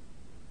recover?"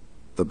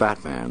 The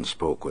Batman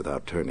spoke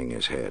without turning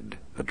his head,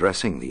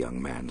 addressing the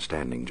young man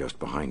standing just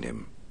behind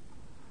him.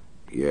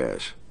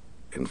 "Yes.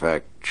 In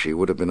fact, she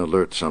would have been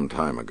alert some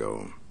time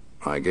ago.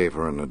 I gave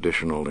her an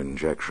additional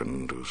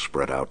injection to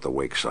spread out the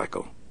wake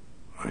cycle.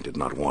 I did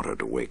not want her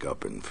to wake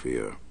up in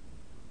fear."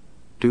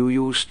 "Do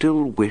you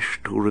still wish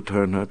to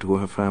return her to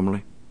her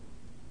family?"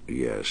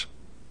 "Yes."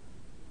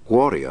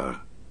 "Warrior,"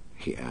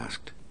 he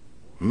asked,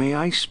 "may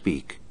I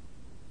speak?"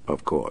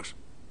 "Of course."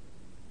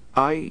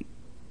 "I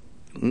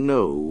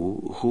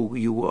know who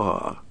you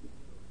are."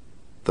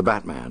 The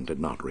Batman did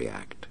not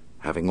react,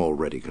 having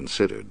already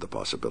considered the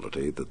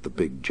possibility that the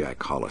big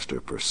Jack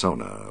Hollister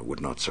persona would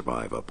not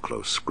survive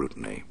up-close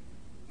scrutiny.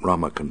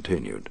 Rama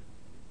continued,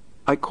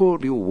 "I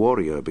called you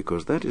warrior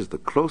because that is the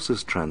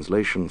closest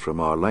translation from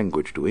our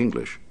language to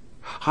English.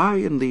 High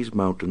in these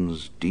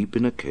mountains, deep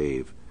in a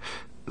cave,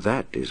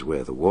 that is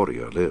where the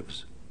warrior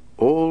lives.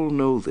 All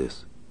know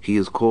this. He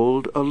is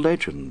called a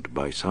legend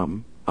by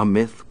some, a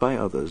myth by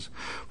others,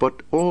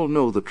 but all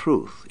know the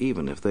truth,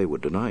 even if they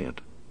would deny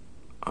it."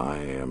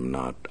 "I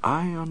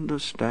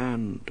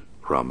understand,"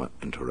 Rama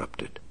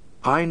interrupted.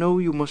 "I know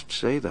you must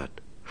say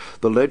that.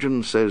 The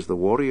legend says the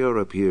warrior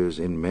appears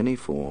in many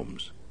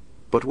forms.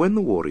 But when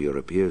the warrior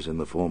appears in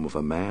the form of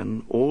a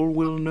man, all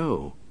will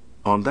know.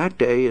 On that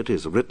day it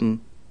is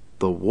written,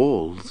 the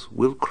walls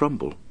will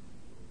crumble."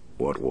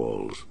 "What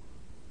walls?"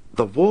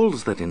 "The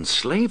walls that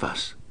enslave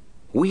us.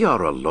 We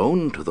are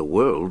alone to the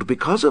world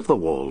because of the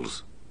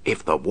walls.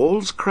 If the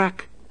walls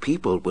crack,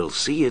 people will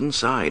see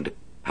inside,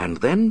 and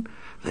then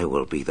there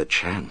will be the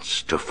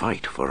chance to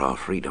fight for our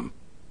freedom."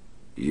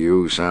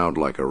 "You sound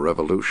like a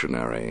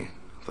revolutionary,"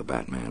 the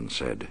Batman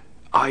said.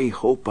 "I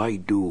hope I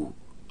do.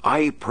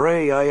 I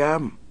pray I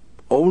am.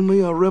 Only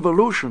a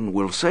revolution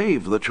will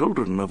save the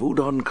children of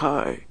Udon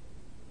Kai."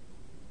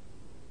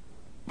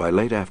 By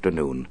late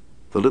afternoon,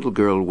 the little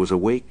girl was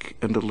awake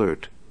and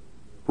alert.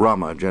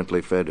 Rama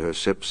gently fed her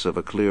sips of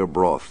a clear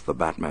broth the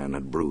Batman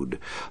had brewed,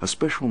 a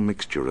special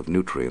mixture of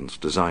nutrients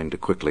designed to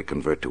quickly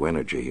convert to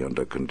energy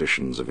under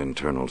conditions of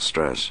internal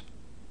stress.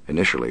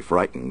 Initially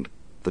frightened,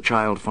 the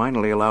child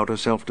finally allowed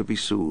herself to be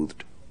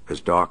soothed.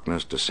 As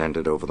darkness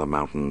descended over the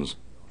mountains,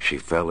 she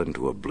fell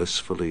into a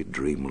blissfully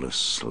dreamless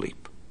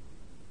sleep.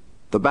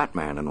 The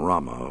Batman and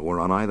Rama were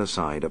on either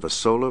side of a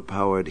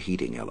solar-powered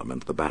heating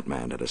element the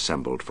Batman had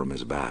assembled from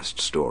his vast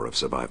store of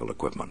survival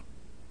equipment.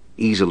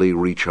 Easily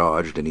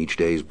recharged in each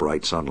day's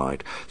bright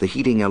sunlight, the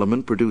heating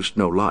element produced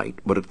no light,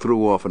 but it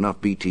threw off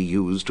enough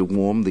BTUs to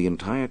warm the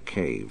entire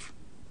cave.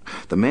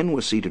 The men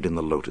were seated in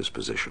the lotus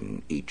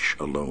position, each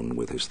alone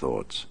with his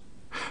thoughts.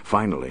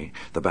 Finally,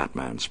 the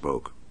Batman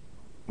spoke.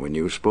 "When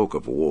you spoke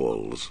of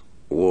walls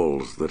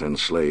that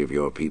enslave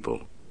your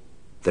people,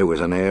 there was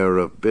an air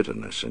of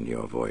bitterness in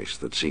your voice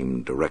that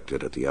seemed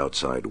directed at the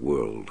outside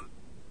world.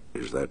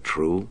 Is that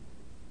true?"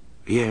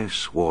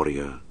 "Yes,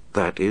 warrior,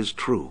 that is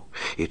true.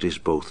 It is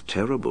both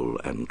terrible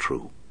and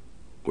true."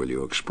 "Will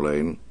you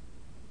explain?"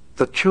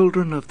 "The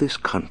children of this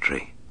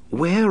country,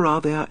 where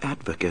are their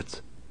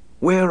advocates?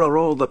 Where are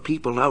all the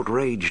people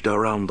outraged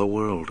around the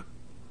world?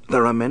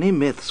 There are many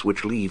myths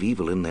which leave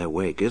evil in their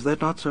wake, is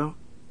that not so?"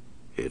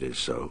 "It is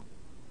so."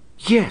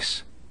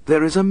 "Yes,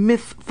 there is a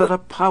myth that a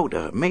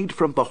powder made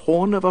from the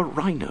horn of a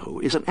rhino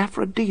is an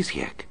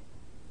aphrodisiac.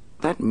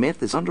 That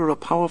myth is under a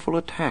powerful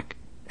attack.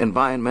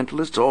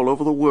 Environmentalists all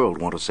over the world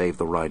want to save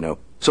the rhino,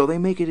 so they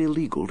make it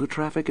illegal to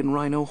traffic in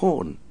rhino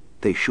horn.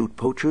 They shoot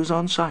poachers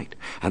on sight,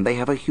 and they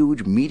have a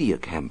huge media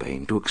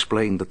campaign to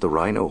explain that the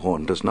rhino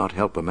horn does not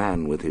help a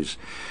man with his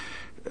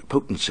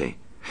potency.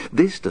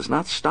 This does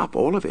not stop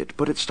all of it,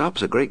 but it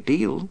stops a great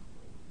deal."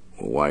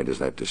 "Why does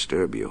that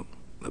disturb you?"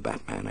 the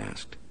Batman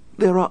asked.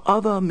 "There are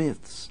other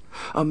myths.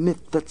 A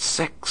myth that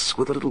sex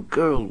with a little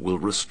girl will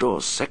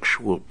restore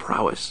sexual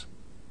prowess.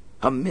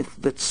 A myth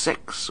that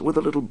sex with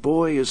a little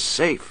boy is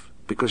safe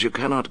because you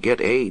cannot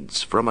get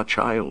AIDS from a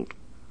child."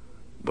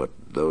 "But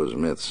those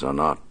myths are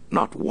not—"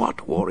 "Not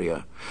what,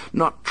 warrior?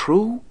 Not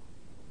true?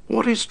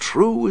 What is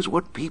true is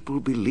what people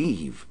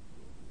believe.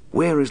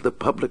 Where is the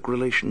public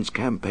relations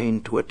campaign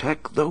to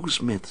attack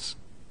those myths?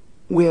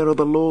 Where are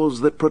the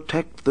laws that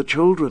protect the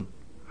children?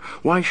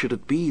 Why should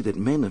it be that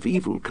men of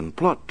evil can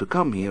plot to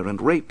come here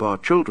and rape our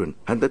children,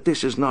 and that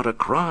this is not a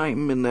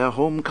crime in their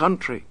home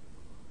country?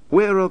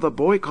 Where are the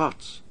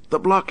boycotts, the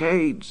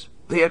blockades,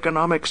 the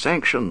economic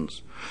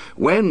sanctions?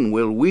 When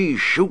will we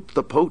shoot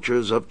the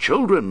poachers of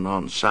children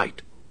on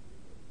sight?"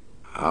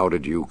 "How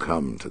did you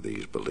come to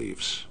these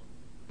beliefs?"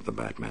 the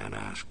Batman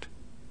asked.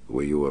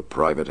 "Were you a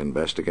private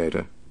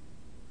investigator?"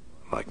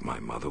 "Like my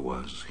mother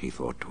was," he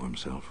thought to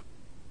himself.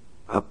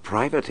 "A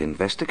private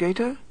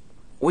investigator?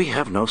 We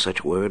have no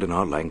such word in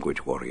our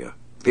language, warrior.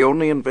 The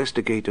only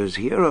investigators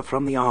here are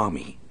from the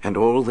army, and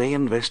all they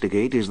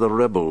investigate is the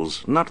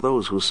rebels, not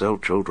those who sell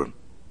children.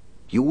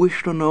 You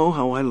wish to know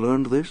how I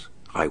learned this?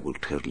 I will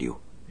tell you,"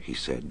 he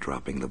said,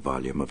 dropping the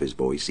volume of his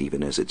voice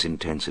even as its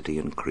intensity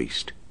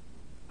increased.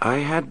 "I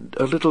had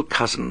a little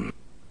cousin,"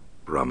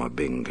 Rama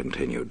Bing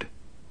continued.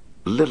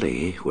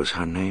 "Lily was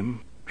her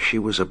name. She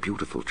was a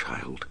beautiful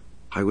child.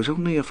 I was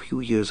only a few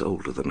years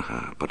older than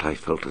her, but I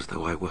felt as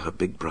though I were her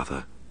big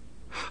brother.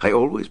 I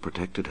always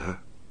protected her."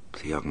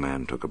 The young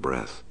man took a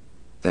breath.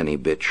 Then he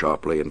bit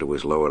sharply into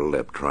his lower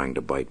lip, trying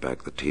to bite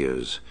back the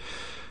tears.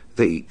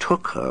 "They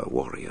took her,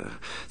 warrior.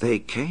 They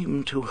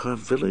came to her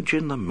village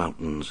in the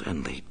mountains,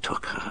 and they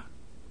took her.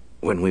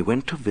 When we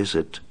went to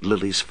visit,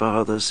 Lily's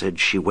father said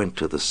she went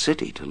to the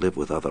city to live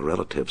with other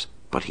relatives,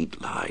 but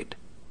he'd lied.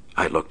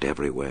 I looked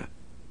everywhere.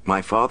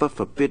 My father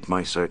forbid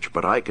my search,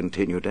 but I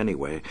continued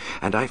anyway,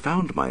 and I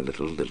found my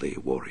little Lily,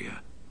 warrior.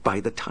 By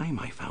the time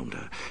I found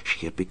her,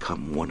 she had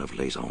become one of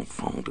les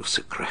enfants du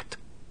secret."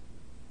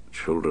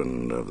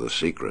 "Children of the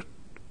secret?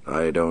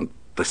 I don't—"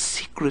 "The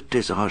secret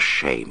is our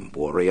shame,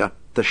 warrior.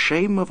 The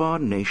shame of our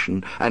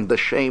nation, and the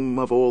shame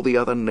of all the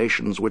other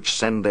nations which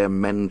send their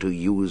men to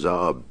use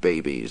our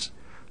babies.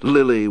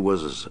 Lily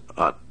was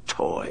a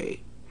toy.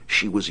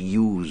 She was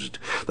used,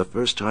 the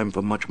first time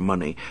for much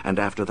money, and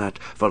after that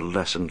for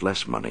less and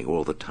less money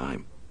all the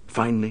time.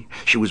 Finally,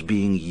 she was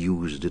being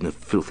used in a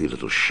filthy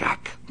little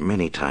shack,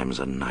 many times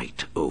a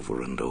night,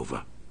 over and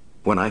over.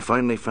 When I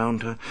finally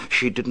found her,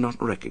 she did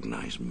not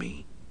recognize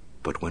me.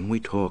 But when we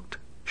talked,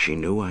 she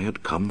knew I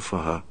had come for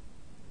her."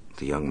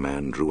 The young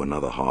man drew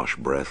another harsh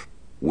breath,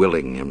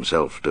 willing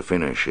himself to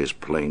finish his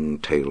plain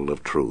tale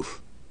of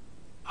truth.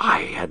 "I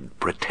had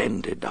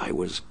pretended I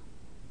was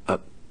a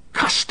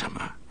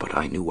customer, but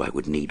I knew I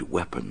would need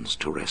weapons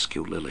to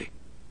rescue Lily.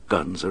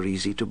 Guns are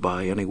easy to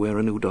buy anywhere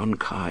in Udon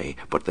Kai,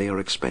 but they are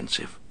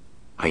expensive.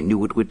 I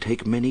knew it would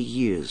take many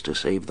years to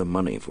save the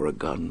money for a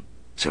gun,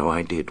 so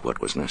I did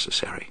what was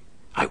necessary.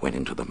 I went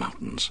into the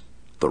mountains.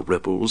 The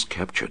rebels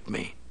captured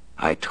me.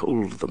 I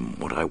told them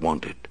what I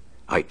wanted.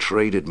 I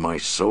traded my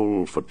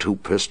soul for 2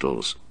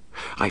 pistols.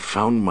 I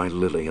found my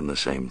Lily in the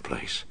same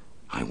place.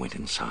 I went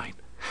inside,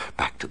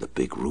 back to the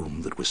big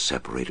room that was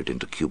separated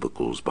into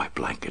cubicles by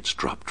blankets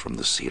dropped from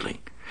the ceiling.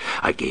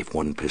 I gave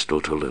 1 pistol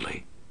to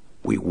Lily.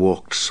 We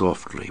walked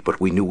softly, but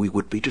we knew we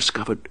would be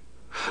discovered.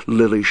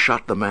 Lily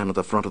shot the man at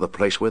the front of the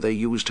place where they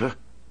used her.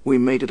 We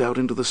made it out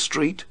into the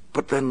street,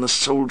 but then the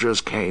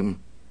soldiers came.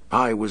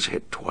 I was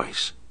hit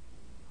twice.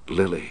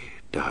 Lily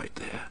died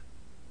there.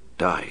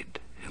 Died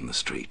in the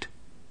street.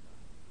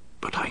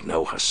 But I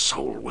know her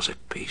soul was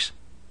at peace.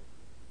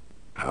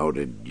 "How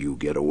did you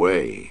get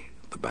away?"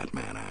 the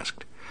Batman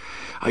asked.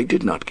 "I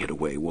did not get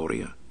away,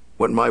 warrior.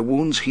 When my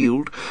wounds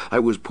healed, I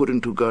was put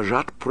into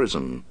Gajat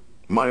prison.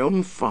 My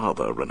own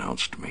father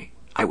renounced me.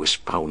 I was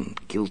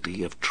found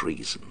guilty of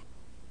treason.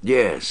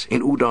 Yes,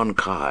 in Udon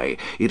Kai,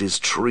 it is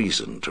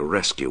treason to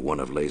rescue one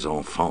of les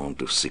enfants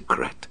du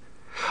secret.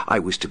 I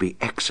was to be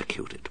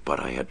executed, but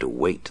I had to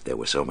wait. There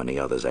were so many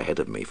others ahead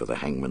of me for the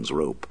hangman's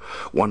rope.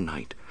 One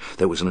night,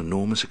 there was an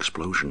enormous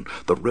explosion.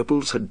 The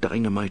rebels had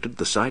dynamited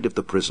the side of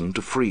the prison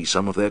to free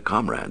some of their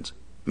comrades.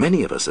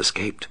 Many of us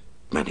escaped.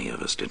 Many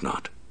of us did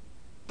not.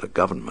 The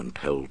government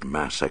held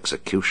mass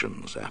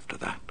executions after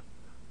that."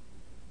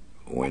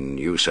 "When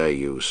you say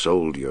you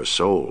sold your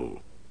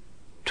soul—"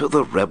 "To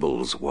the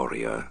rebels,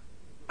 warrior.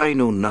 I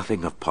knew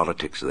nothing of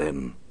politics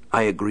then.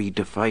 I agreed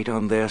to fight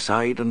on their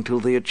side until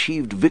they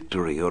achieved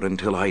victory or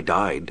until I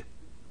died.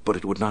 But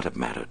it would not have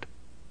mattered.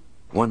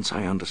 Once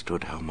I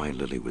understood how my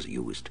Lily was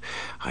used,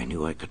 I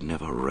knew I could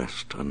never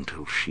rest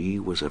until she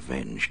was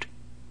avenged.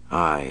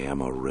 I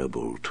am a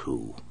rebel,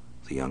 too,"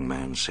 the young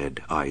man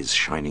said, eyes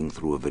shining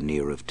through a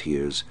veneer of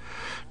tears.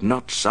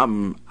 "Not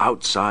some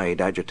outside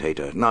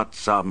agitator, not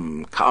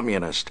some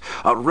communist,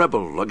 a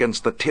rebel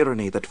against the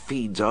tyranny that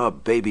feeds our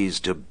babies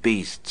to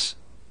beasts."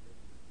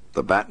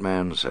 The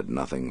Batman said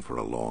nothing for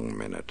a long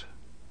minute.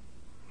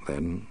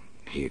 Then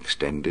he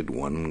extended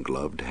one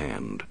gloved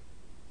hand.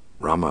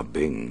 Rama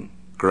Bing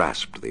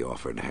grasped the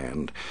offered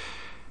hand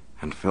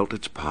and felt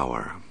its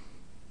power,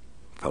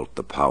 felt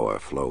the power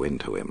flow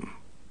into him.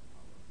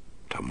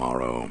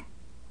 Tomorrow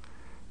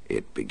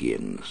it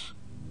begins.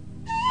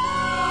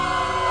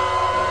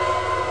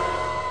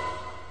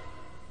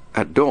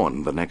 At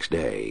dawn the next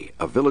day,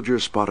 a villager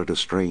spotted a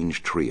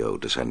strange trio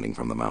descending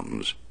from the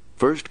mountains.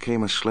 First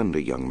came a slender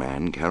young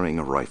man carrying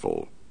a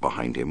rifle.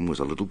 Behind him was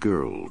a little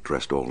girl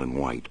dressed all in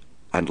white.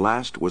 And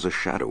last was a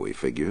shadowy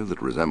figure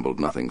that resembled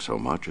nothing so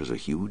much as a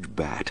huge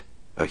bat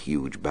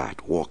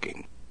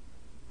walking.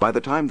 By the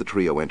time the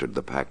trio entered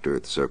the packed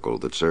earth circle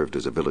that served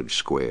as a village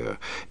square,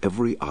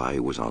 every eye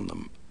was on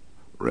them.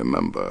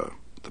 "Remember,"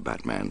 the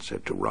Batman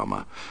said to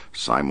Rama,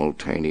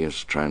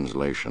 "simultaneous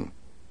translation."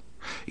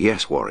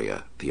 "Yes,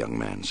 warrior," the young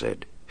man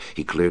said.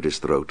 He cleared his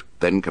throat,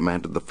 then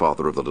commanded the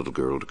father of the little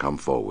girl to come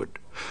forward.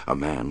 A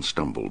man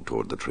stumbled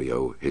toward the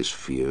trio. His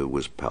fear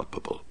was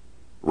palpable.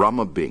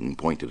 Rama Bing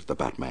pointed at the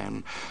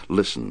Batman,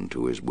 listened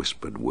to his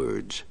whispered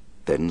words,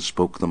 then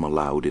spoke them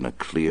aloud in a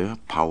clear,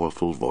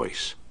 powerful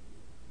voice.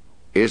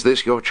 "Is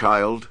this your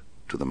child?"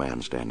 to the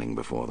man standing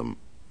before them.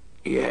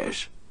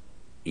 "Yes."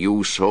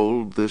 "You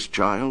sold this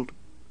child?"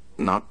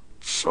 "Not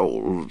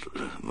sold,"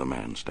 the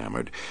man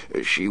stammered.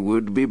 "She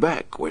would be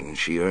back when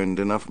she earned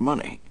enough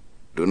money."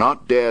 "Do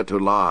not dare to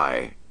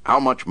lie. How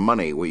much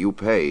money were you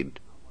paid?"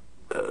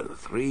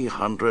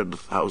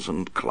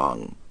 300,000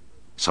 klung.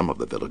 Some of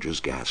the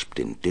villagers gasped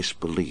in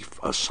disbelief.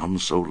 A sum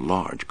so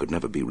large could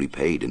never be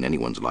repaid in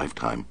anyone's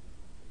lifetime.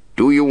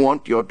 "Do you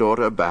want your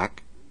daughter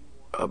back?"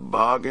 "A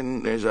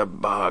bargain is a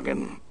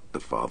bargain,"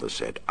 the father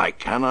said. "I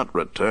cannot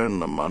return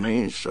the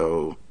money,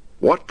 so—"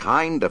 "What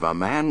kind of a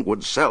man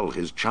would sell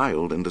his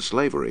child into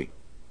slavery?"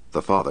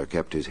 The father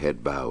kept his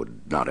head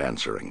bowed, not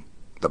answering.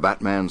 The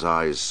Batman's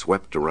eyes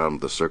swept around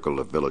the circle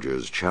of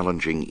villagers,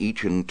 challenging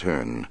each in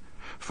turn.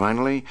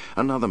 Finally,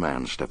 another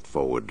man stepped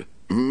forward.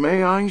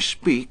 "May I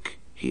speak?"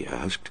 he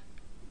asked.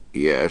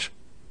 "Yes."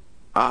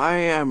 "I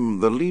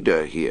am the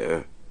leader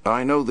here.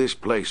 I know this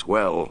place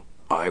well.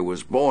 I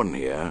was born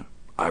here.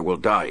 I will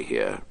die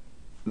here.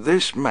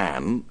 This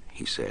man,"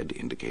 he said,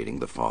 indicating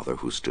the father,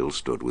 who still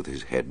stood with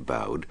his head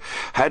bowed,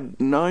 "had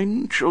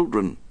 9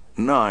 children.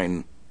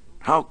 9.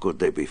 How could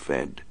they be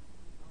fed?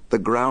 The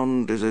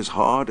ground is as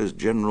hard as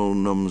General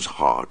Num's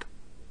heart.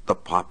 The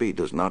poppy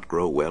does not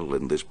grow well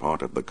in this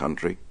part of the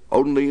country.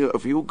 Only a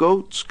few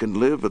goats can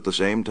live at the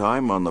same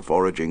time on the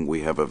foraging we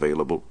have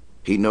available.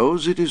 He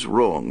knows it is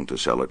wrong to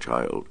sell a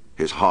child.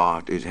 His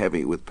heart is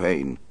heavy with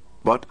pain.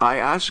 But I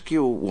ask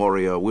you,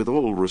 warrior, with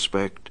all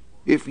respect,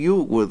 if you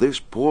were this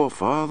poor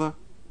father,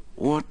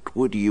 what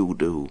would you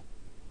do?"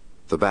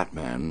 The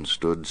Batman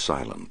stood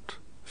silent,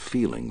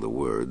 feeling the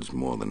words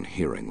more than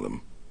hearing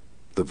them.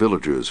 The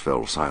villagers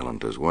fell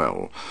silent as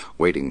well,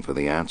 waiting for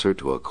the answer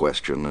to a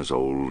question as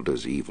old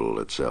as evil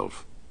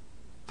itself.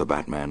 The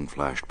Batman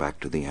flashed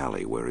back to the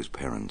alley where his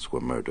parents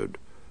were murdered,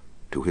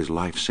 to his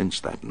life since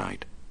that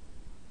night,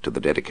 to the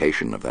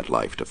dedication of that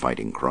life to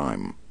fighting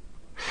crime.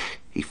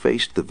 He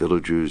faced the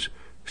villagers,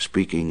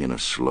 speaking in a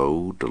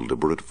slow,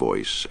 deliberate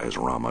voice as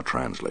Rama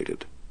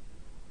translated.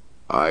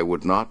 "I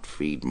would not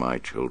feed my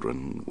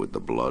children with the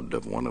blood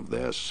of one of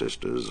their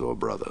sisters or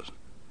brothers.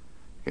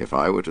 If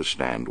I were to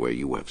stand where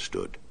you have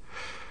stood,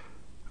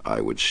 I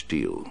would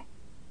steal."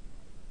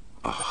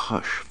 A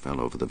hush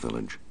fell over the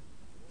village.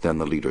 Then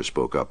the leader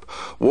spoke up.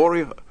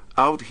 "Warrior,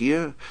 Out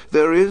here,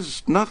 there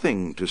is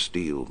nothing to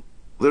steal.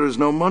 There is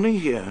no money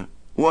here.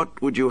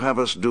 What would you have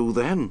us do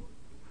then?"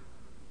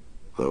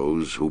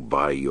 "Those who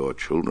buy your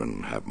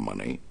children have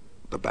money,"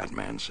 the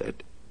Batman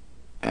said.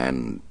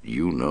 "And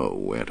you know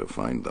where to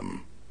find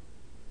them."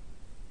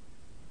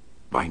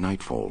 By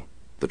nightfall,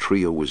 the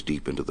trio was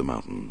deep into the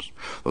mountains.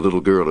 The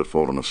little girl had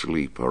fallen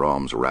asleep, her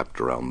arms wrapped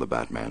around the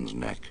Batman's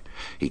neck.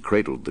 He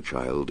cradled the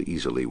child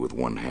easily with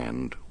one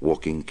hand,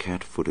 walking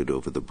cat-footed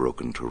over the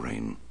broken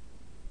terrain.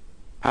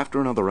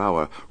 After another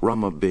hour,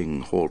 Rama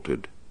Bing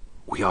halted.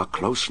 "We are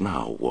close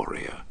now,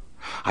 warrior.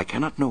 I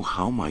cannot know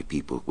how my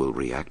people will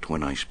react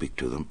when I speak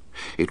to them.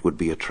 It would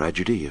be a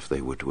tragedy if they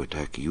were to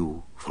attack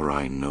you, for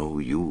I know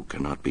you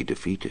cannot be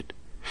defeated.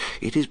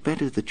 It is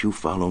better that you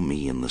follow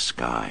me in the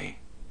sky.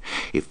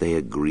 If they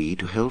agree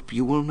to help,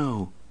 you will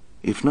know.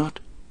 If not,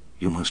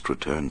 you must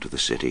return to the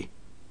city.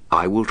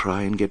 I will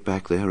try and get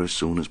back there as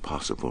soon as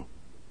possible."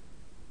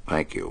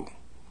 "Thank you,"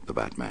 the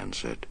Batman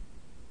said.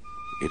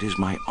 "It is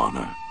my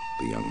honor,"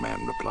 the young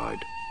man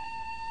replied.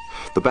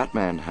 The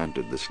Batman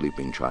handed the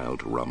sleeping child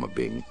to Rama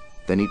Bing.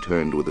 Then he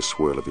turned with a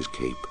swirl of his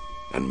cape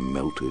and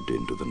melted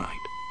into the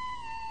night.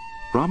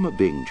 Rama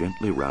Bing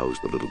gently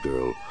roused the little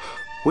girl.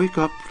 "Wake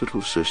up,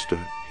 little sister,"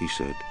 he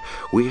said.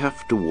 "We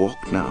have to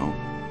walk now.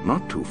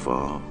 Not too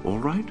far, all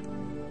right?"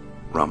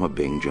 Rama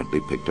Bing gently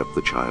picked up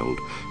the child,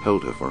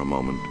 held her for a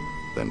moment,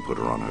 then put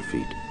her on her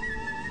feet.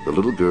 The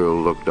little girl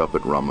looked up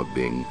at Rama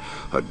Bing,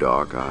 her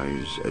dark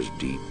eyes as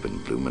deep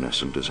and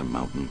luminescent as a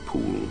mountain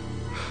pool.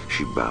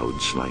 She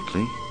bowed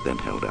slightly, then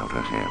held out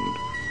her hand.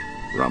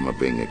 Rama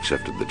Bing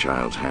accepted the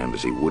child's hand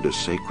as he would a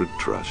sacred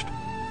trust.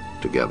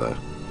 Together,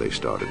 they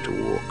started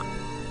to walk.